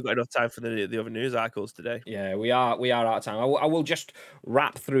don't think we've got enough time for the other news articles today. Yeah, we are out of time. I will just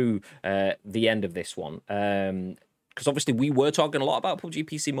wrap through the end of this one. Because obviously we were talking a lot about PUBG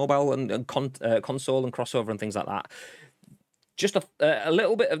PC Mobile and console and crossover and things like that. Just a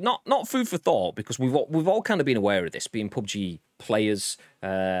little bit of not food for thought, because we've all kind of been aware of this, being PUBG players /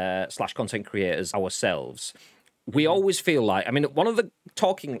 content creators ourselves. we always feel like, I mean, one of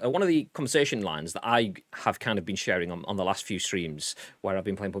the conversation lines that I have kind of been sharing on the last few streams where I've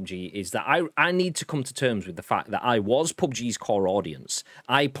been playing PUBG is that I need to come to terms with the fact that I was PUBG's core audience.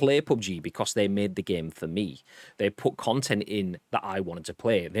 I play PUBG because they made the game for me. They put content in that I wanted to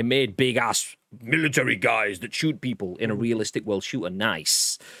play. They made big ass military guys that shoot people in a realistic world shooter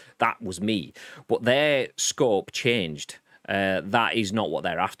nice. That was me. But their scope changed. That is not what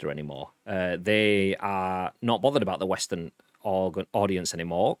they're after anymore. They are not bothered about the Western audience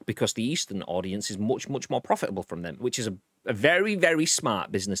anymore because the Eastern audience is much, much more profitable from them, which is a very, very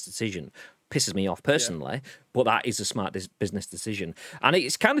smart business decision. Pisses me off personally, but that is a smart business decision, and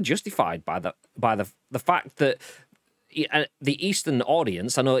it's kind of justified by the fact that the Eastern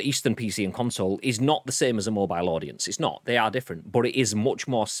audience, I know Eastern PC and console, is not the same as a mobile audience. It's not. They are different, but it is much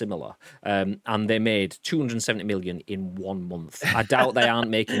more similar. And they made 270 million in 1 month. I doubt they aren't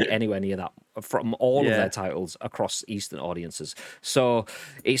making anywhere near that from all of their titles across Eastern audiences. So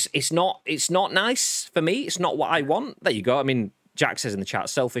it's not nice for me. It's not what I want. There you go. I mean, Jack says in the chat,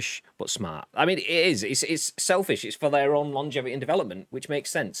 selfish but smart. I mean, it is. It's selfish. It's for their own longevity and development, which makes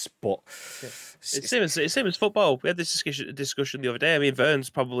sense. But it's same as football. We had this discussion the other day. I mean, Vern's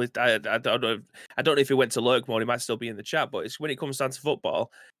probably. I don't know. I don't know if he went to lurk more. He might still be in the chat. But it's when it comes down to football.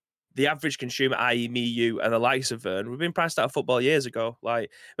 The average consumer, i.e. me, you, and the likes of Vern, we've been priced out of football years ago.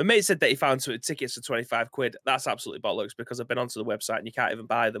 Like, my mate said that he found tickets for 25 quid. That's absolutely bollocks because I've been onto the website and you can't even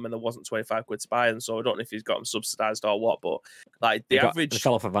buy them and there wasn't 25 quid to buy them. So I don't know if he's got them subsidised or what, but like the average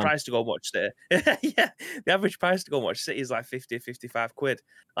price to go and watch City, the average price to go and watch City is like 50, 55 quid.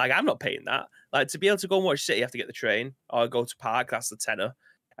 Like, I'm not paying that. Like, to be able to go and watch City, you have to get the train or go to park. That's the tenner.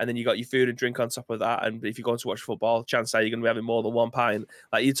 And then you got your food and drink on top of that. And if you're going to watch football, chances are you're going to be having more than one pint.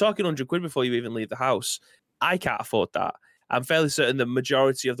 Like, you're talking 100 quid before you even leave the house. I can't afford that. I'm fairly certain the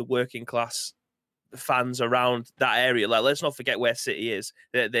majority of the working class fans around that area, like, let's not forget where City is,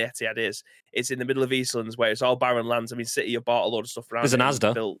 the Etihad is. It's in the middle of Eastlands where it's all barren lands. I mean, City have bought a lot of stuff around. There's an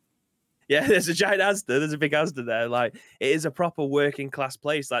Asda. Built. Yeah, there's a giant Asda. There's a big Asda there. Like, it is a proper working class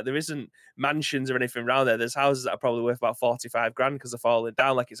place. Like, there isn't mansions or anything around there. There's houses that are probably worth about 45 grand because they're falling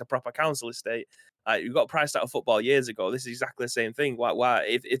down. Like, it's a proper council estate. You got priced out of football years ago. This is exactly the same thing. Why?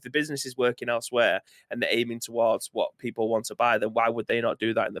 If the business is working elsewhere and they're aiming towards what people want to buy, then why would they not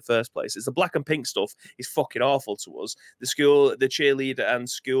do that in the first place? It's the black and pink stuff is fucking awful to us. The cheerleader and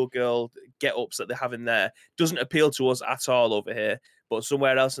schoolgirl get-ups that they have in there doesn't appeal to us at all over here. But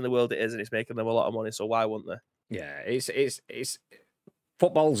somewhere else in the world it is, and it's making them a lot of money. So why wouldn't they? Yeah, it's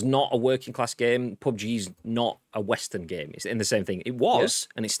football's not a working class game. PUBG's not a Western game. It's in the same thing. It was,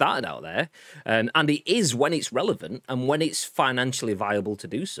 and it started out there, and it is when it's relevant and when it's financially viable to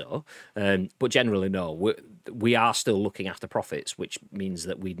do so. But generally, no, we are still looking after profits, which means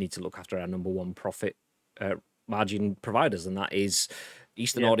that we need to look after our number one profit margin providers, and that is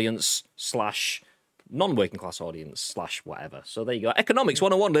Eastern audience / non-working class audience / whatever. So there you go. Economics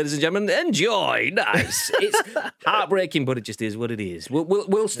 101, ladies and gentlemen. Enjoy. Nice. It's heartbreaking, but it just is what it is.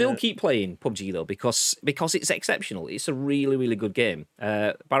 We'll still keep playing PUBG though because it's exceptional. It's a really, really good game.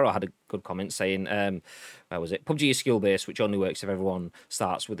 Barrow had a good comment saying, where was it? PUBG is skill-based, which only works if everyone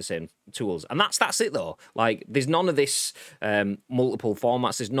starts with the same tools. And that's it though. Like, there's none of this multiple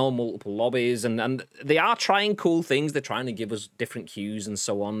formats. There's no multiple lobbies, and they are trying cool things. They're trying to give us different queues and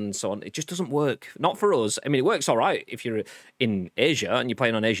so on and so on. It just doesn't work. Not for us. I mean, it works all right if you're in Asia and you're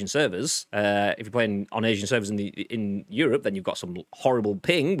playing on Asian servers. If you're playing on Asian servers in Europe, then you've got some horrible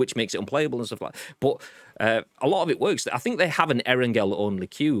ping, which makes it unplayable and stuff like that. But a lot of it works. I think they have an Erangel-only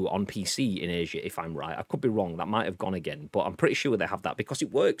queue on PC in Asia, if I'm right. I could be wrong. That might have gone again, but I'm pretty sure they have that because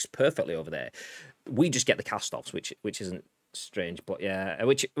it works perfectly over there. We just get the cast-offs, which isn't strange, but yeah,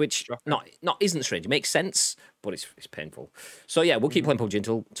 which not isn't strange. It makes sense, but it's painful. So yeah, we'll keep playing PUBG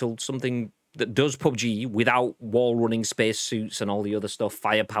until something that does PUBG without wall running space suits and all the other stuff,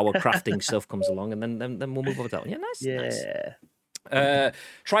 firepower crafting stuff comes along, and then we'll move over to that one. Yeah, nice. Nice.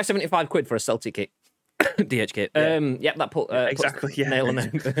 Try 75 quid for a Celtic kit. DHK. Yep, that put exactly. Nail on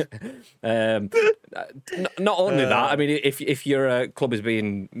there. Not only that, I mean, if your club is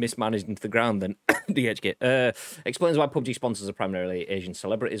being mismanaged into the ground, then DHK explains why PUBG sponsors are primarily Asian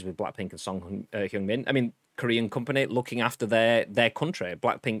celebrities with Blackpink and Song Heung-min. I mean, Korean company looking after their country.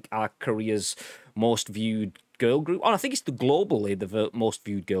 Blackpink are Korea's most viewed girl group. Oh, I think it's globally the most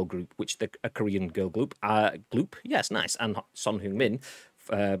viewed girl group, which a Korean girl group. Yes, nice. And Son Heung-min,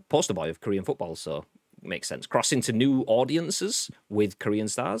 poster boy of Korean football, so makes sense. Cross into new audiences with Korean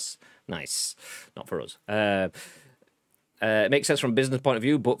stars. Nice. Not for us. It makes sense from a business point of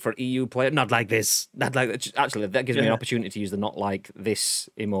view, but for EU player, not like this. Not like that. Actually, that gives me an opportunity to use the not like this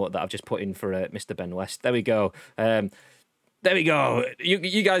emote that I've just put in for Mr. Ben West. There we go. There we go.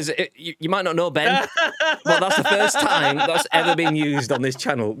 You guys, you might not know Ben, but that's the first time that's ever been used on this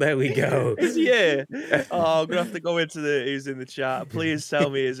channel. There we go. Is he here? Oh, I'm gonna have to go into who's in the chat. Please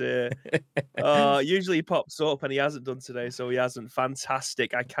tell me he's here. Usually he pops up and he hasn't done today, so he hasn't.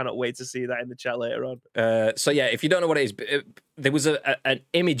 Fantastic. I cannot wait to see that in the chat later on. So yeah, if you don't know what it is, there was an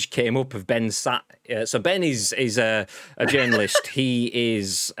image came up of Ben sat. So Ben is a journalist. He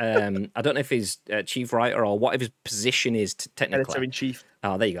is I don't know if he's chief writer or whatever his position is technically. Editor in chief.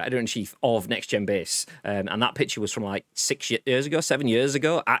 Oh, there you go, editor in chief of Next Gen Base. And that picture was from like 7 years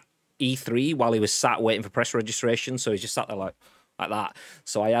ago at E3 while he was sat waiting for press registration. So he's just sat there like that.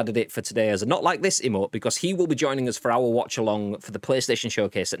 So I added it for today as a not like this emote because he will be joining us for our watch along for the PlayStation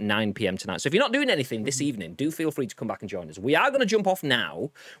Showcase at 9 p.m. tonight. So if you're not doing anything this evening, do feel free to come back and join us. We are going to jump off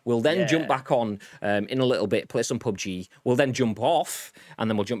now. We'll then jump back on in a little bit, play some PUBG. We'll then jump off and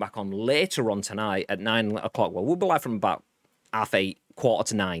then we'll jump back on later on tonight at 9 o'clock. Well, we'll be live from about 8:30,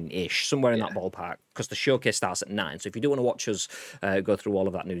 8:45-ish, somewhere in that ballpark, because the showcase starts at 9. So if you do want to watch us go through all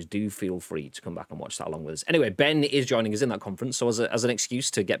of that news, do feel free to come back and watch that along with us. Anyway, Ben is joining us in that conference, so as an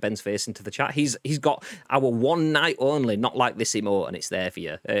excuse to get Ben's face into the chat, he's got our one night only, not like this emote, and it's there for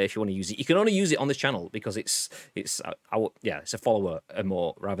you if you want to use it. You can only use it on this channel because it's a follower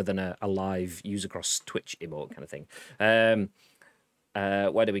emote rather than a live use across Twitch emote kind of thing.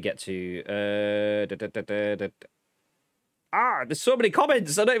 Where do we get to? There's so many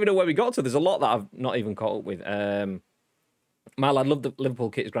comments. I don't even know where we got to. There's a lot that I've not even caught up with. My lad loved the Liverpool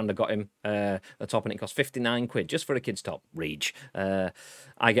kit his granddad got him. The top, and it cost 59 quid just for a kid's top. Rage. I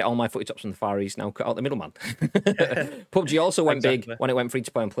get all my footy tops from the Far East now. Cut out the middleman. PUBG also went big when it went free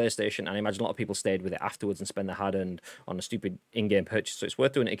to play on PlayStation, and I imagine a lot of people stayed with it afterwards and spent their hard-earned on a stupid in-game purchase. So it's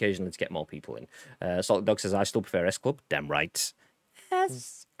worth doing it occasionally to get more people in. Solid Dog says I still prefer S Club. Damn right.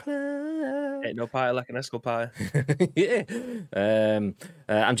 S Club. Ain't no pie like an Escal pie. Yeah.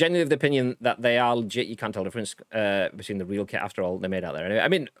 I'm genuinely of the opinion that they are legit. You can't tell the difference between the real kit after all they made out there. Anyway, I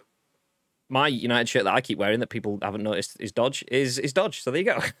mean, my United shirt that I keep wearing that people haven't noticed is Dodge is Dodge. So there you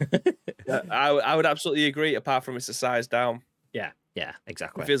go. I would absolutely agree. Apart from it's a size down. Yeah,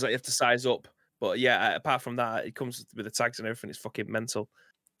 exactly. It feels like you have to size up. But yeah, apart from that, it comes with the tags and everything. It's fucking mental.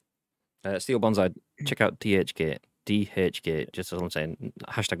 Steel Bonsai, check out DHgate. DHgate, just as I'm saying,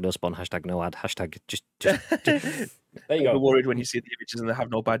 hashtag no spawn, hashtag no ad, hashtag just there you go. Don't be worried when you see the images and they have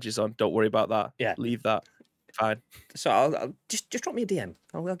no badges on. Don't worry about that. Yeah. Leave that. Fine. So I'll just drop me a DM.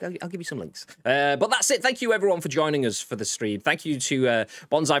 I'll give you some links. But that's it. Thank you everyone for joining us for the stream. Thank you to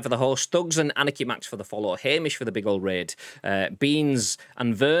Bonsai for the host, Thugs and Anarchy Max for the follow, Hamish for the big old raid, Beans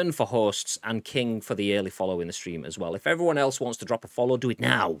and Vern for hosts, and King for the early follow in the stream as well. If everyone else wants to drop a follow, do it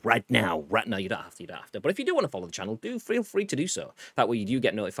now, right now. You don't have to. But if you do want to follow the channel, do feel free to do so. That way you do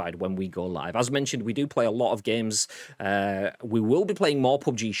get notified when we go live. As mentioned, we do play a lot of games. We will be playing more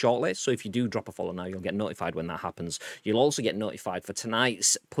PUBG shortly, so if you do drop a follow now, you'll get notified when that happens. You'll also get notified for tonight's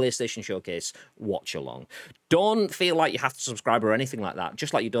PlayStation Showcase watch along. Don't feel like you have to subscribe or anything like that,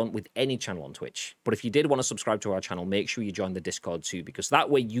 just like you don't with any channel on Twitch. But if you did want to subscribe to our channel, make sure you join the Discord too, because that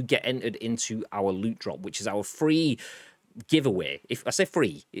way you get entered into our loot drop, which is our free giveaway. If I say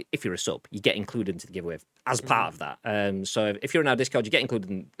free, if you're a sub, you get included into the giveaway as part of that. So if you're in our Discord, you get included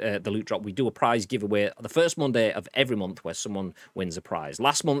in the loot drop. We do a prize giveaway the first Monday of every month where someone wins a prize.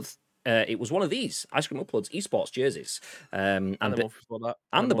 Last month, it was one of these Ice Cream Uploads esports jerseys, and the month before that,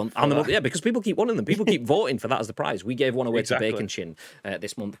 and the month, yeah, because people keep wanting them. People keep voting for that as the prize. We gave one away to Bacon Chin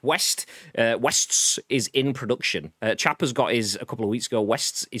this month. West's is in production. Chapper's got his a couple of weeks ago.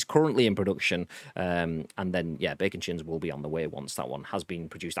 West's is currently in production, and then Bacon Chin's will be on the way once that one has been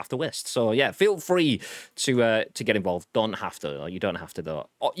produced after West. So yeah, feel free to get involved. Don't have to. You don't have to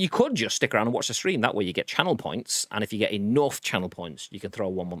though. Or you could just stick around and watch the stream. That way you get channel points, and if you get enough channel points, you can throw a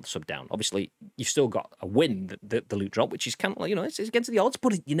 1 month sub down. Obviously, you've still got a win, the loot drop, which is kind of like, it's against the odds,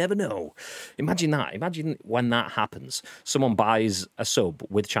 but you never know. Imagine that. Imagine when that happens. Someone buys a sub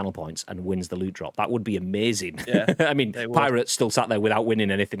with channel points and wins the loot drop. That would be amazing. Yeah, I mean, Pirates still sat there without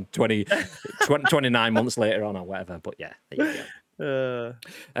winning anything 29 months later on or whatever. But yeah, there you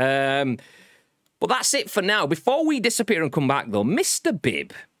go. But that's it for now. Before we disappear and come back, though, Mr.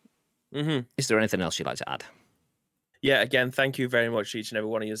 Bibb, is there anything else you'd like to add? Yeah, again, thank you very much to each and every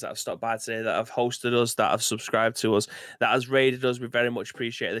one of you that have stopped by today, that have hosted us, that have subscribed to us, that has raided us. We very much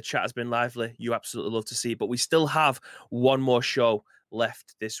appreciate it. The chat has been lively. You absolutely love to see it. But we still have one more show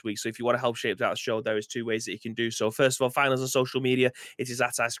left this week. So if you want to help shape that show, there is 2 ways that you can do so. First of all, find us on social media. It is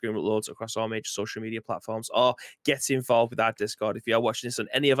at Ice Cream Uploads across all major social media platforms, or get involved with our Discord. If you are watching this on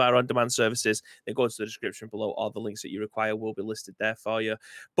any of our on-demand services, then go to the description below. All the links that you require will be listed there for you.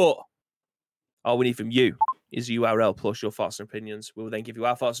 But all we need from you is URL plus your thoughts and opinions. We will then give you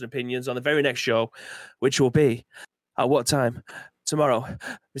our thoughts and opinions on the very next show, which will be at what time? Tomorrow,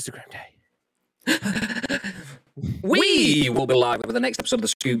 Mr. Graham Day. We will be live with the next episode of The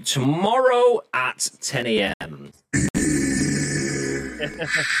Scoop tomorrow at 10 a.m.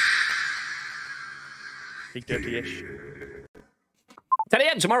 Big dirty-ish. 10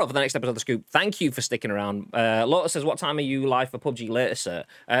 a.m. tomorrow for the next episode of The Scoop. Thank you for sticking around. Lotus says, what time are you live for PUBG later, sir?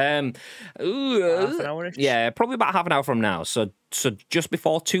 Half an hour-ish? Yeah, probably about half an hour from now. So just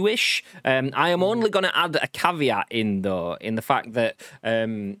before 2-ish. I am only going to add a caveat in, though, in the fact that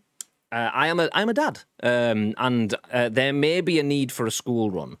I am a dad. And there may be a need for a school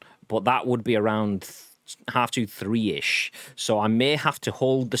run, but that would be around 2:30, 3-ish. So I may have to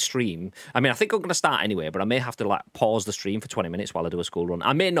hold the stream. I mean, I think I'm going to start anyway, but I may have to pause the stream for 20 minutes while I do a school run.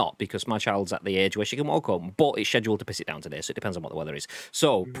 I may not, because my child's at the age where she can walk home, but it's scheduled to piss it down today, so it depends on what the weather is.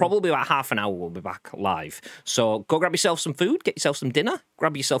 So probably about half an hour we'll be back live. So go grab yourself some food, get yourself some dinner,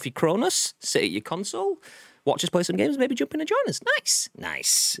 grab yourself your Cronus, sit at your console, watch us play some games, maybe jump in and join us.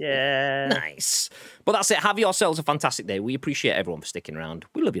 Nice. Yeah. Nice. But that's it. Have yourselves a fantastic day. We appreciate everyone for sticking around.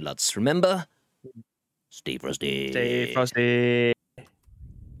 We love you, lads. Remember, Stay frosty. Stay frosty.